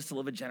 Jesus wants us to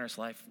live a generous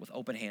life with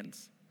open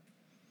hands.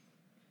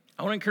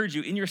 I want to encourage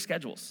you, in your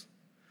schedules,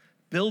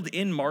 build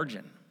in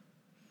margin.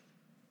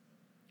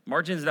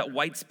 Margin is that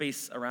white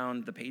space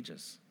around the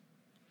pages.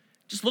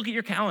 Just look at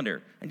your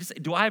calendar and just say,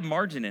 do I have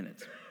margin in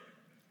it?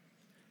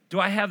 Do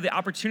I have the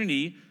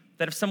opportunity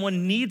that if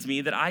someone needs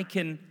me, that I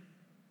can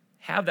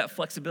have that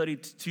flexibility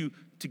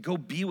to go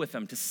be with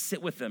them, to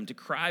sit with them, to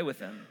cry with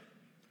them,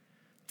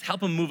 to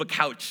help them move a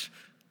couch,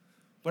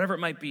 whatever it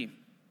might be.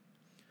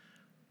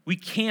 We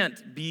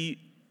can't be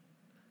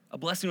a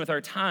blessing with our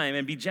time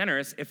and be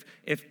generous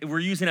if we're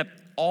using up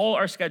all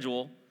our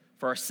schedule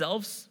for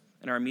ourselves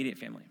and our immediate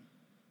family.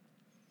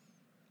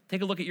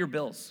 Take a look at your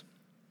bills.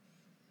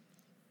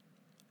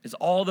 Is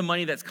all the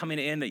money that's coming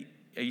in,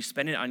 are you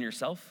spending it on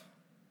yourself?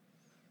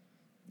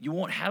 You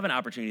won't have an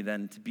opportunity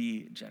then to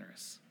be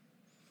generous.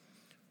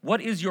 What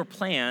is your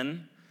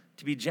plan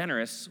to be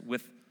generous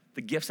with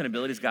the gifts and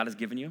abilities God has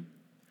given you?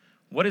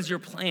 What is your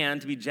plan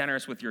to be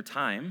generous with your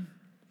time?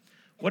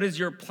 What is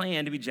your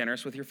plan to be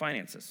generous with your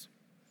finances?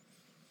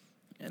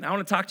 And I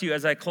want to talk to you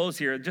as I close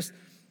here, just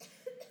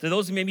to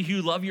those maybe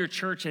who love your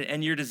church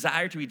and your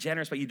desire to be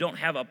generous, but you don't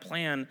have a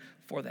plan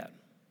for that.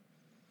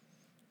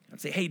 And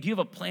say, hey, do you have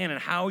a plan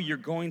on how you're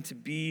going to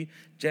be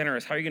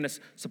generous? How are you going to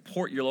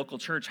support your local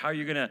church? How are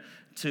you going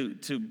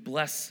to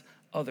bless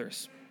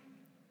others?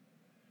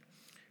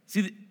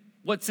 See,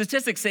 what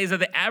statistics say is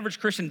that the average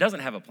Christian doesn't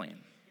have a plan.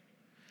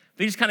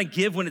 They just kind of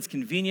give when it's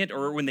convenient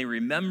or when they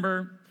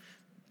remember.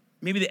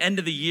 Maybe the end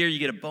of the year you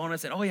get a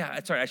bonus and, oh yeah,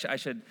 sorry, I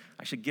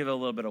should give a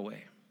little bit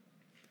away.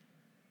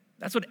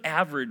 That's what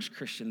average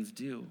Christians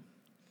do.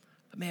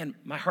 But man,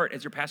 my heart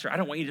as your pastor, I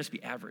don't want you to just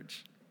be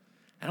average.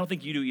 I don't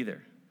think you do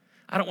either.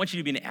 I don't want you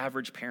to be an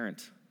average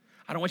parent.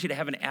 I don't want you to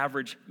have an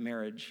average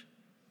marriage.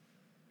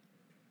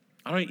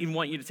 I don't even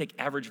want you to take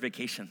average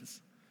vacations.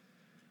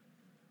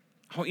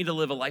 I want you to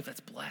live a life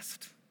that's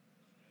blessed.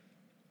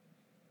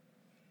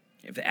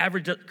 If the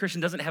average Christian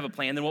doesn't have a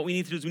plan, then what we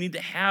need to do is we need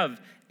to have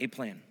a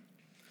plan.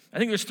 I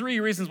think there's 3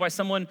 reasons why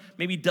someone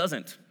maybe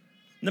doesn't.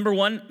 Number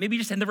 1, maybe you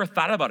just had never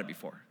thought about it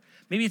before.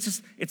 Maybe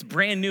it's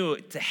brand new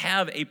to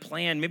have a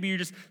plan. Maybe you're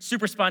just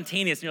super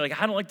spontaneous and you're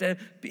like, I don't like to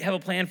have a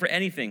plan for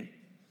anything.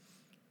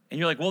 And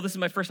you're like, well, this is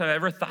my first time I've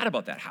ever thought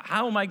about that.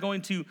 How am I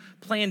going to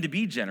plan to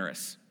be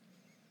generous?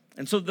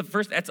 And so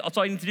that's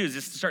all you need to do is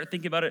just start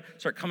thinking about it,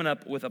 start coming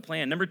up with a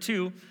plan. Number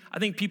 2, I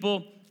think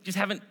people just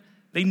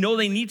they know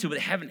they need to, but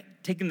they haven't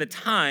taken the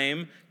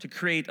time to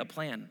create a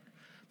plan.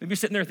 Maybe you're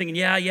sitting there thinking,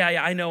 yeah,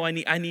 I know I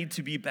need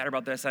to be better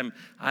about this. I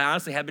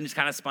honestly have been just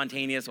kind of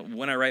spontaneous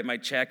when I write my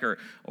check,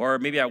 or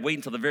maybe I wait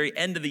until the very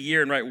end of the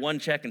year and write one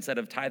check instead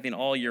of tithing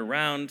all year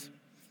round.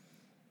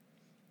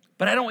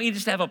 But I don't want you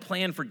just to have a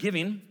plan for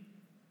giving.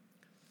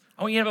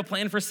 I want you to have a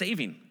plan for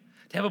saving,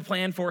 to have a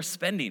plan for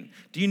spending.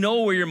 Do you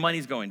know where your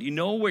money's going? Do you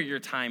know where your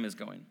time is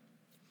going?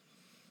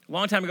 A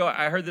long time ago,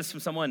 I heard this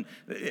from someone,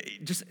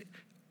 just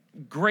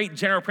great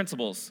general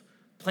principles.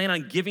 Plan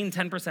on giving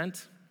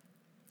 10%,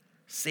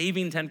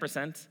 saving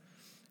 10%,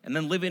 and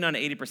then living on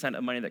 80%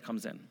 of money that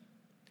comes in.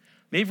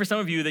 Maybe for some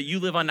of you that you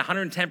live on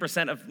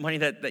 110% of money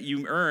that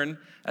you earn,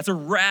 that's a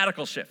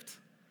radical shift.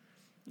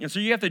 And so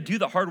you have to do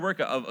the hard work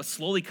of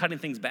slowly cutting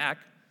things back.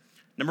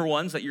 Number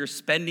one is that you're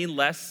spending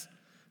less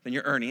than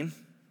you're earning.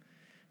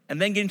 And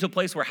then getting to a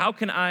place where how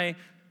can I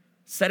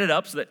set it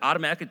up so that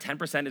automatically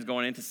 10% is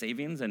going into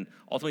savings and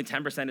ultimately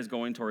 10% is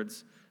going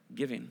towards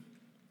giving.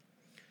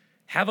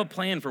 Have a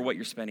plan for what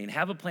you're spending.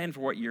 Have a plan for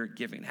what you're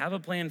giving. Have a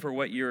plan for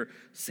what you're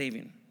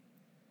saving.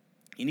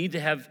 You need to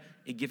have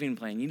a giving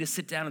plan. You need to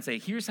sit down and say,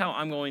 here's how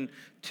I'm going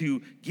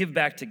to give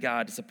back to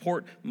God to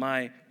support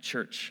my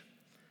church.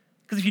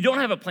 Because if you don't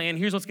have a plan,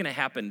 here's what's going to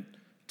happen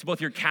to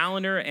both your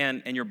calendar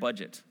and your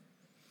budget.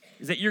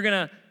 Is that you're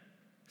going to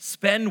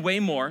spend way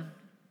more.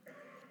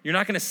 You're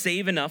not going to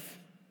save enough.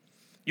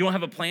 You won't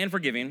have a plan for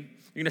giving.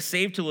 You're going to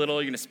save too little.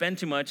 You're going to spend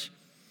too much.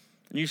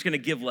 And you're just going to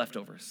give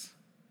leftovers.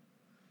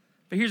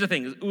 But here's the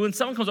thing. When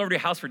someone comes over to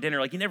your house for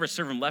dinner, you never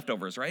serve them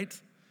leftovers, right?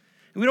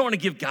 And we don't want to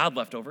give God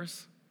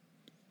leftovers.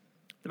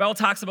 The Bible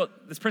talks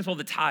about this principle of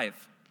the tithe.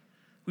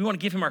 We want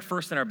to give him our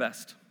first and our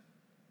best.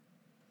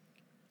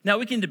 Now,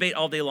 we can debate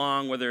all day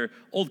long whether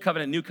old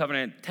covenant, new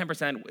covenant,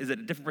 10%, is it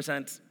a different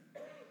percent?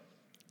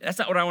 That's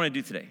not what I want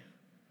to do today.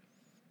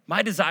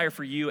 My desire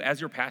for you as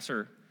your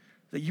pastor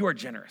is that you are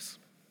generous.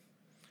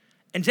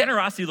 And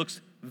generosity looks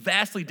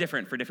vastly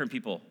different for different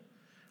people.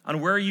 On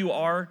where you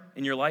are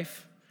in your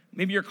life,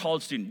 maybe you're a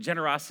college student.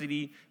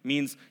 Generosity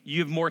means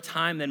you have more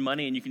time than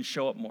money and you can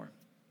show up more.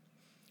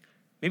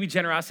 Maybe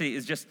generosity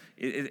is just,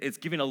 it's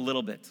giving a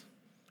little bit.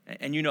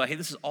 And you know, hey,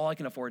 this is all I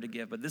can afford to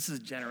give, but this is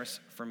generous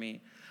for me.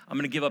 I'm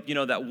going to give up,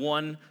 that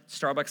one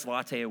Starbucks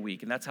latte a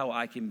week, and that's how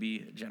I can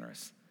be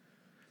generous.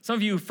 Some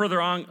of you further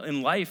on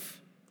in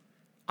life,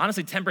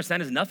 honestly,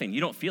 10% is nothing.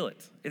 You don't feel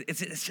it.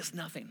 It's just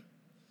nothing.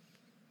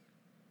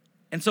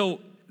 And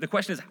so the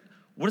question is,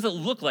 what does it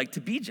look like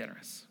to be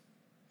generous?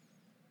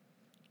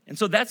 And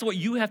so that's what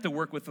you have to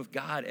work with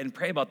God and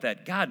pray about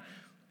that. God,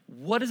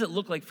 what does it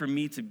look like for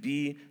me to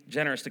be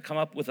generous, to come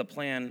up with a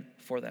plan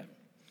for that?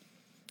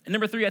 And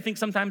number 3, I think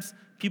sometimes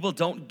people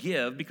don't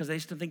give because they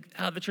just think,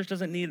 the church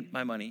doesn't need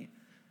my money.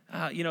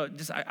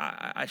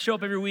 I show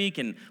up every week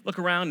and look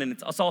around and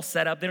it's all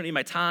set up. They don't need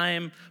my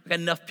time. We've got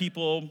enough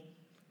people.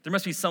 There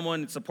must be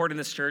someone supporting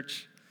this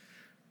church.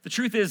 The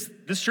truth is,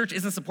 this church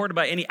isn't supported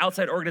by any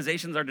outside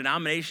organizations or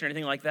denomination or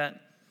anything like that.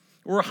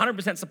 We're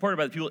 100% supported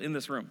by the people in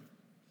this room.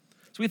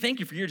 So we thank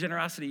you for your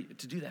generosity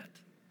to do that.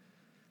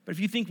 But if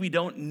you think we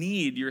don't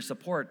need your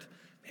support,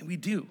 man, we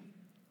do.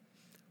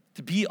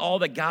 To be all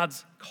that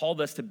God's called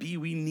us to be,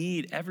 we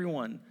need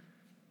everyone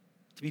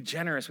to be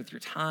generous with your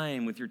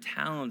time, with your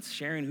talents,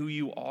 sharing who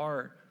you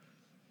are,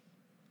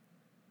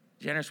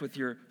 generous with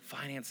your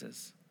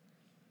finances.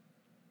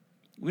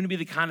 We want to be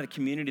the kind of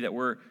community that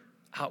we're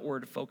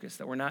outward focused,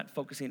 that we're not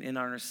focusing in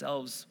on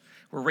ourselves.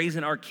 We're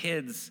raising our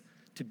kids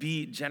to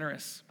be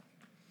generous,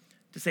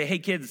 to say, hey,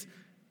 kids,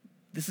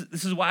 this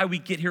is why we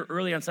get here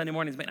early on Sunday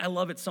mornings. Man, I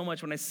love it so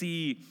much when I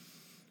see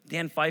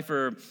Dan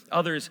Pfeiffer,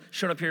 others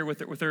showing up here with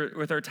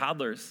their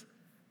toddlers.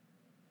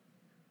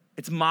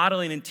 It's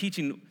modeling and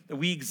teaching that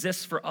we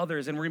exist for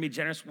others and we're going to be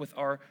generous with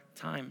our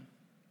time.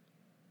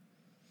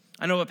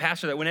 I know of a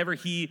pastor that whenever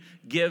he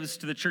gives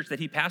to the church that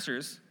he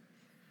pastors,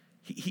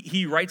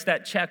 he writes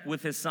that check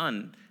with his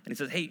son and he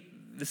says, hey,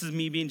 this is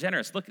me being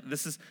generous. Look,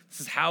 this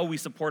is how we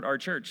support our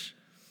church.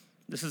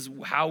 This is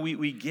how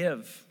we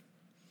give.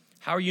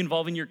 How are you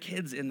involving your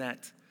kids in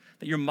that?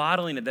 That you're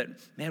modeling it, that,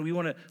 man, we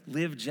want to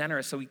live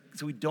generous so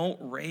we don't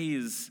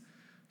raise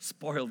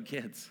spoiled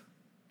kids.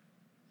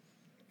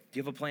 Do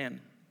you have a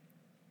plan?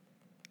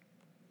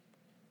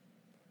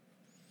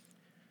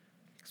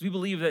 Because we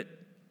believe that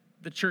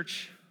the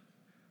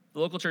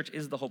local church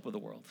is the hope of the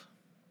world.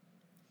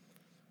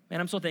 Man,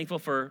 I'm so thankful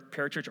for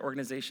parachurch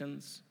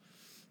organizations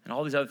and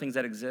all these other things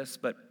that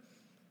exist, but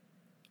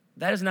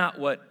that is not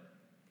what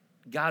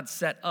God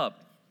set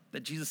up,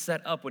 that Jesus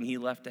set up when he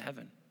left to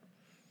heaven.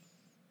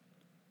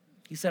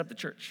 He set up the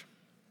church.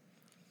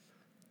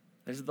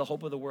 This is the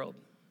hope of the world.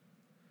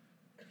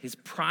 His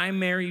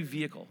primary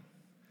vehicle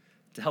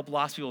to help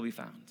lost people be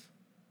found,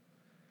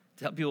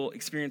 to help people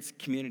experience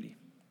community,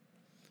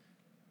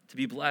 to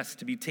be blessed,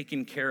 to be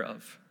taken care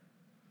of.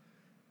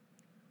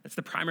 That's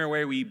the primary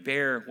way we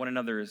bear one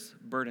another's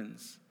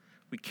burdens.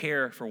 We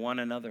care for one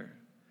another.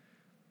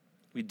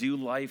 We do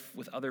life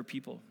with other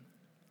people.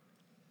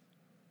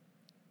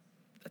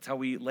 That's how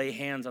we lay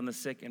hands on the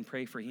sick and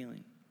pray for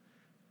healing.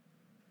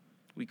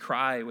 We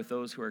cry with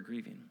those who are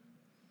grieving.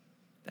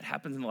 That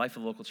happens in the life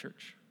of the local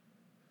church.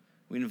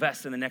 We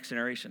invest in the next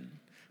generation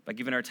by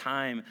giving our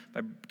time,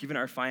 by giving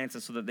our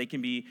finances so that they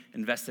can be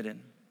invested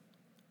in.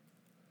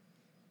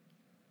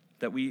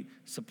 That we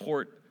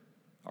support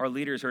our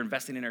leaders who are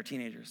investing in our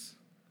teenagers,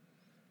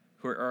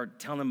 who are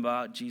telling them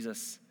about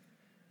Jesus,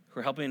 who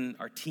are helping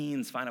our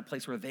teens find a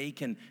place where they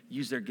can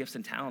use their gifts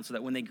and talents so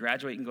that when they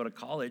graduate and go to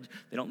college,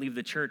 they don't leave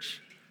the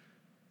church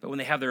But when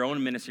they have their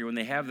own ministry, when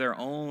they have their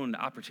own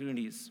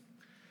opportunities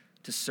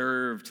to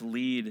serve, to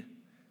lead,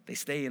 they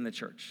stay in the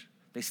church.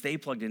 They stay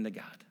plugged into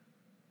God.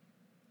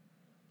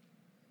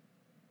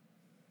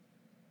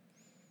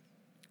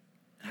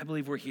 And I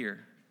believe we're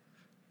here,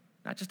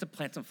 not just to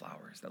plant some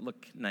flowers that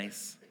look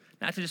nice,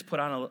 not to just put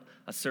on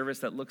a service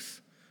that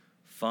looks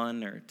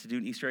fun or to do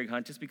an Easter egg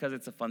hunt just because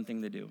it's a fun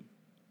thing to do.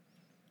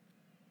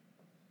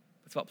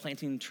 It's about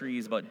planting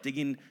trees, about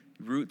digging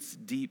roots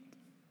deep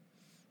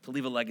to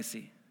leave a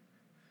legacy.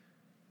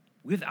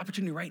 We have the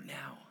opportunity right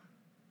now,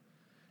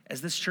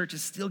 as this church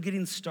is still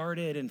getting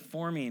started and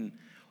forming,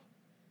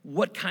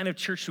 what kind of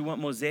church do we want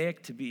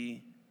Mosaic to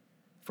be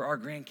for our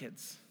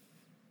grandkids?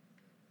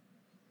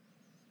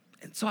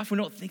 And so often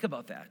we don't think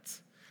about that.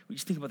 We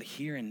just think about the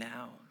here and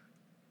now.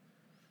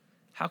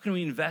 How can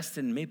we invest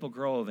in Maple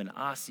Grove and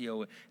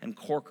Osseo and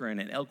Corcoran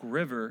and Elk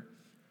River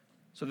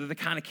so they're the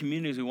kind of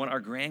communities we want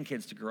our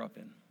grandkids to grow up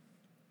in?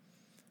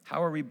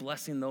 How are we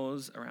blessing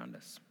those around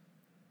us?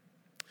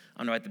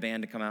 I'm going to invite the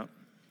band to come out.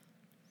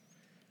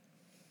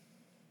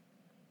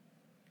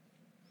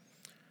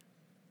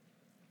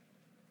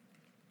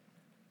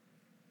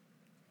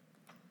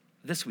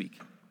 This week,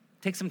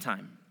 take some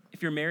time.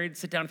 If you're married,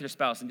 sit down with your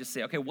spouse and just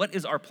say, okay, what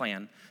is our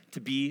plan to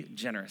be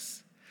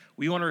generous?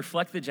 We want to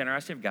reflect the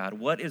generosity of God.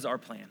 What is our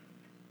plan?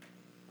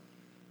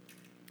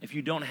 If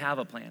you don't have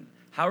a plan,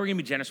 how are we going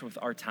to be generous with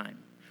our time?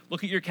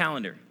 Look at your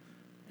calendar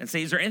and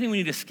say, is there anything we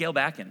need to scale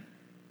back in?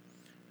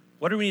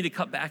 What do we need to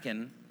cut back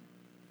in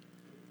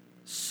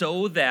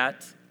so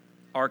that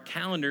our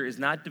calendar is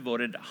not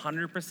devoted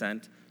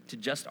 100% to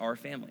just our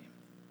family?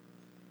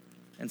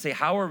 And say,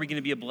 how are we going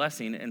to be a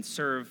blessing and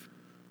serve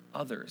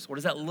others? What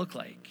does that look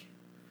like?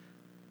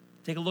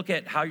 Take a look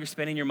at how you're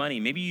spending your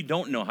money. Maybe you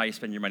don't know how you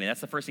spend your money.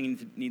 That's the first thing you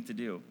need to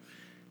do.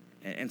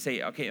 And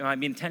say, okay, am I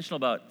being intentional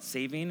about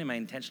saving? Am I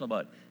intentional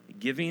about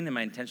giving? Am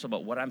I intentional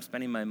about what I'm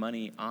spending my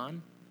money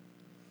on?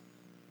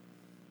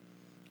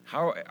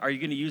 How are you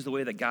going to use the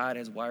way that God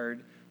has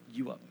wired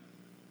you up?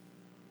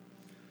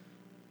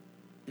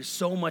 There's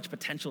so much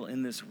potential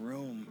in this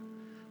room.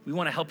 We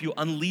want to help you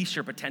unleash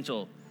your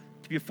potential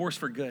to be a force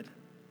for good.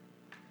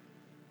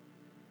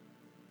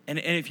 And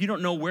if you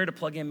don't know where to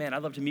plug in, man,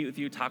 I'd love to meet with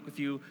you, talk with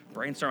you,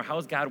 brainstorm. How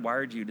has God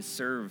wired you to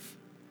serve,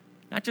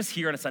 not just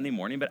here on a Sunday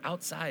morning, but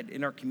outside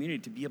in our community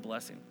to be a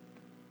blessing?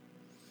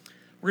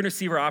 We're going to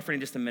receive our offering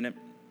in just a minute.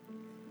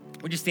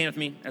 Would you stand with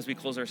me as we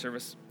close our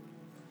service?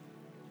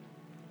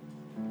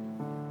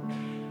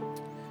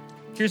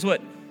 Here's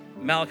what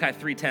Malachi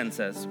 3:10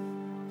 says.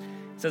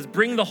 It says,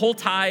 bring the whole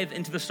tithe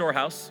into the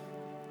storehouse.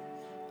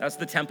 That's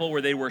the temple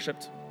where they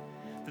worshiped.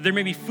 That there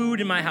may be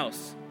food in my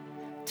house.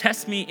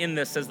 Test me in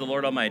this, says the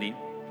Lord Almighty,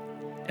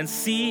 and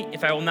see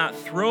if I will not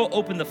throw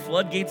open the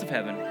floodgates of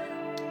heaven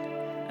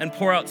and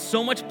pour out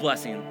so much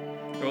blessing,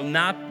 there will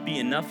not be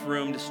enough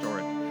room to store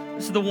it.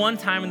 This is the one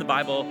time in the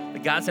Bible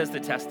that God says to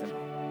test him.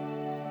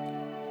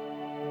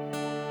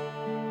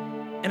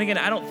 And again,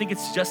 I don't think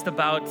it's just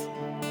about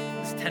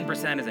this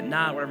 10%, is it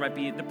not, whatever it might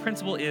be. The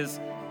principle is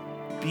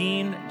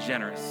being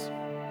generous.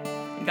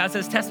 And God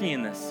says, test me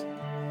in this.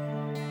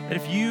 That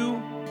if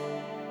you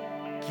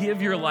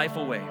give your life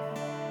away,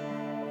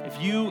 if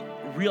you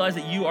realize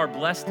that you are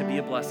blessed to be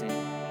a blessing,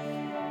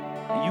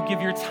 that you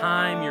give your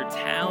time, your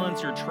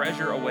talents, your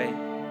treasure away,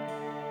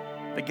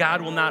 that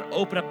God will not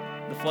open up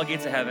the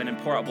floodgates of heaven and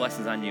pour out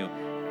blessings on you.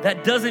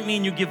 That doesn't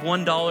mean you give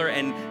 $1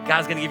 and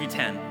God's gonna give you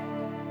 10.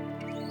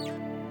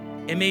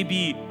 It may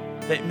be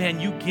that, man,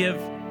 you give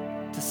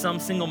to some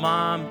single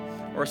mom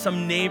or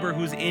some neighbor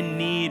who's in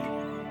need,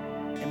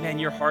 and man,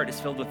 your heart is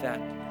filled with that,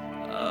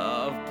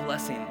 of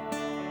blessing.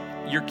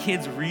 Your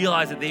kids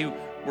realize that they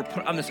were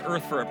put on this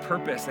earth for a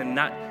purpose and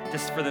not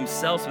just for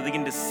themselves, so they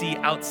get to see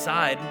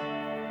outside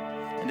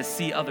and to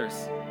see others.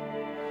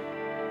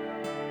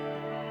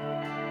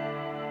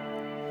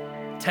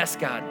 Test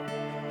God.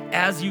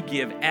 As you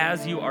give,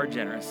 as you are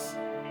generous,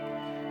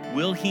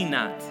 will he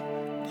not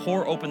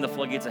pour open the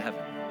floodgates of heaven?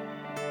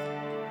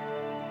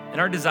 And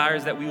our desire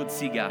is that we would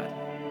see God,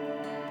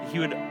 that he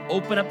would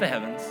open up the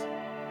heavens,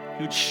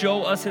 he would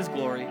show us his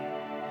glory.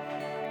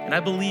 And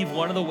I believe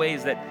one of the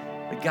ways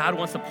that God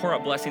wants to pour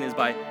out blessing is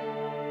by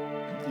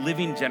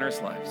living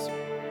generous lives.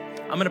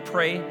 I'm going to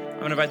pray. I'm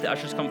going to invite the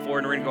ushers to come forward,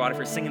 and we're going to go out of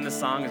here singing this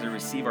song as we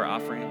receive our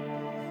offering.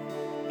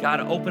 God,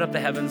 open up the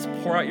heavens,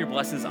 pour out your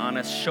blessings on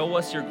us, show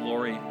us your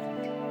glory.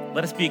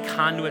 Let us be a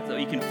conduit that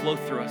you can flow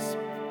through us.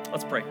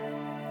 Let's pray.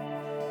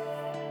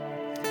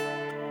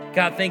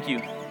 God, thank you.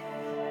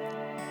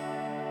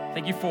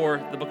 Thank you for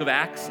the book of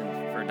Acts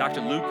and for Dr.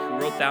 Luke, who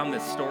wrote down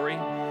this story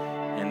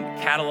and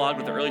cataloged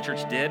what the early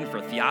church did, and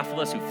for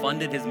Theophilus, who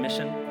funded his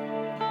mission.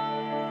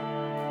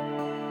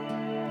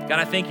 God,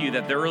 I thank you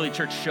that the early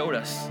church showed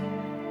us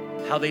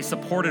how they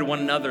supported one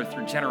another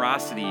through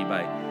generosity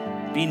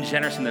by being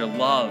generous in their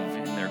love,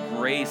 in their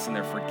grace, in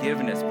their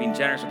forgiveness, being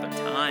generous with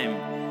their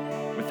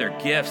time, with their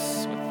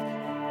gifts,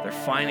 with their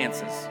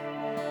finances.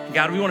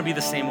 God, we want to be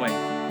the same way.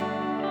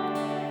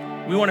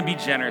 We want to be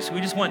generous.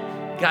 We just want,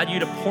 God, you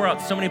to pour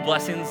out so many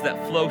blessings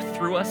that flow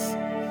through us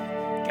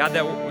God,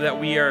 that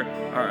we are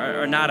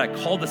not a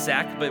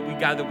cul-de-sac, but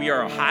God, that we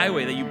are a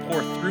highway, that you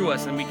pour through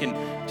us and we can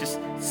just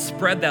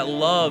spread that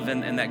love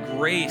and that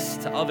grace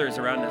to others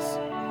around us.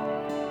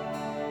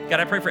 God,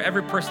 I pray for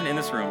every person in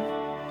this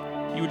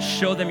room, you would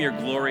show them your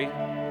glory.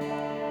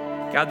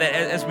 God, that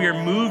as we are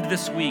moved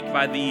this week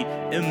by the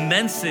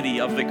immensity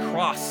of the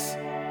cross,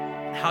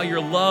 how your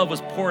love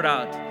was poured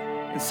out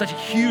in such a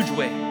huge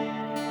way,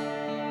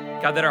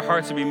 God, that our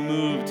hearts would be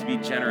moved to be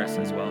generous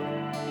as well.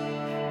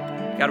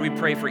 God, we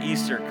pray for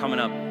Easter coming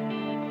up,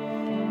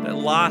 that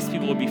lost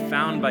people would be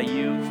found by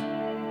you,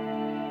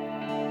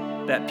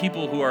 that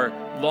people who are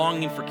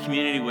longing for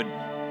community would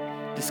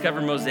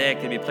discover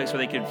Mosaic to be a place where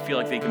they could feel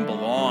like they can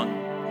belong.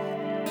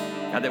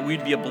 God, that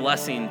we'd be a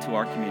blessing to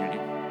our community.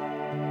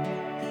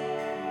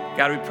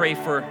 God, we pray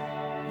for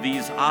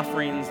these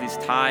offerings, these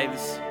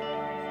tithes,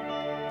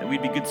 that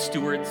we'd be good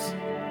stewards.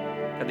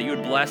 God, that you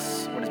would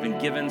bless what has been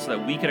given so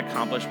that we could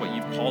accomplish what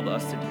you've called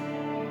us to do.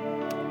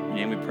 In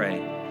your name we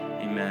pray,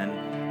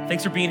 amen.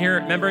 Thanks for being here.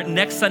 Remember,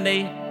 next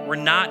Sunday, we're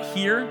not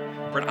here.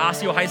 We're at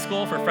Osseo High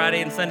School for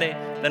Friday and Sunday.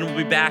 Then we'll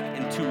be back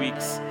in 2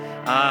 weeks.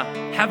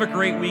 Have a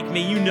great week.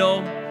 May you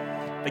know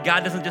that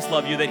God doesn't just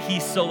love you, that he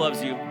so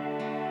loves you,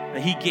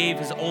 that he gave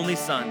his only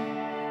son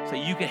so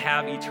that you could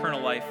have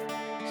eternal life.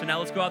 So now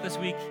let's go out this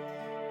week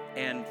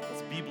and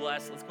let's be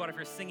blessed. Let's go out of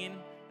here singing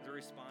as we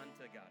respond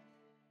to God.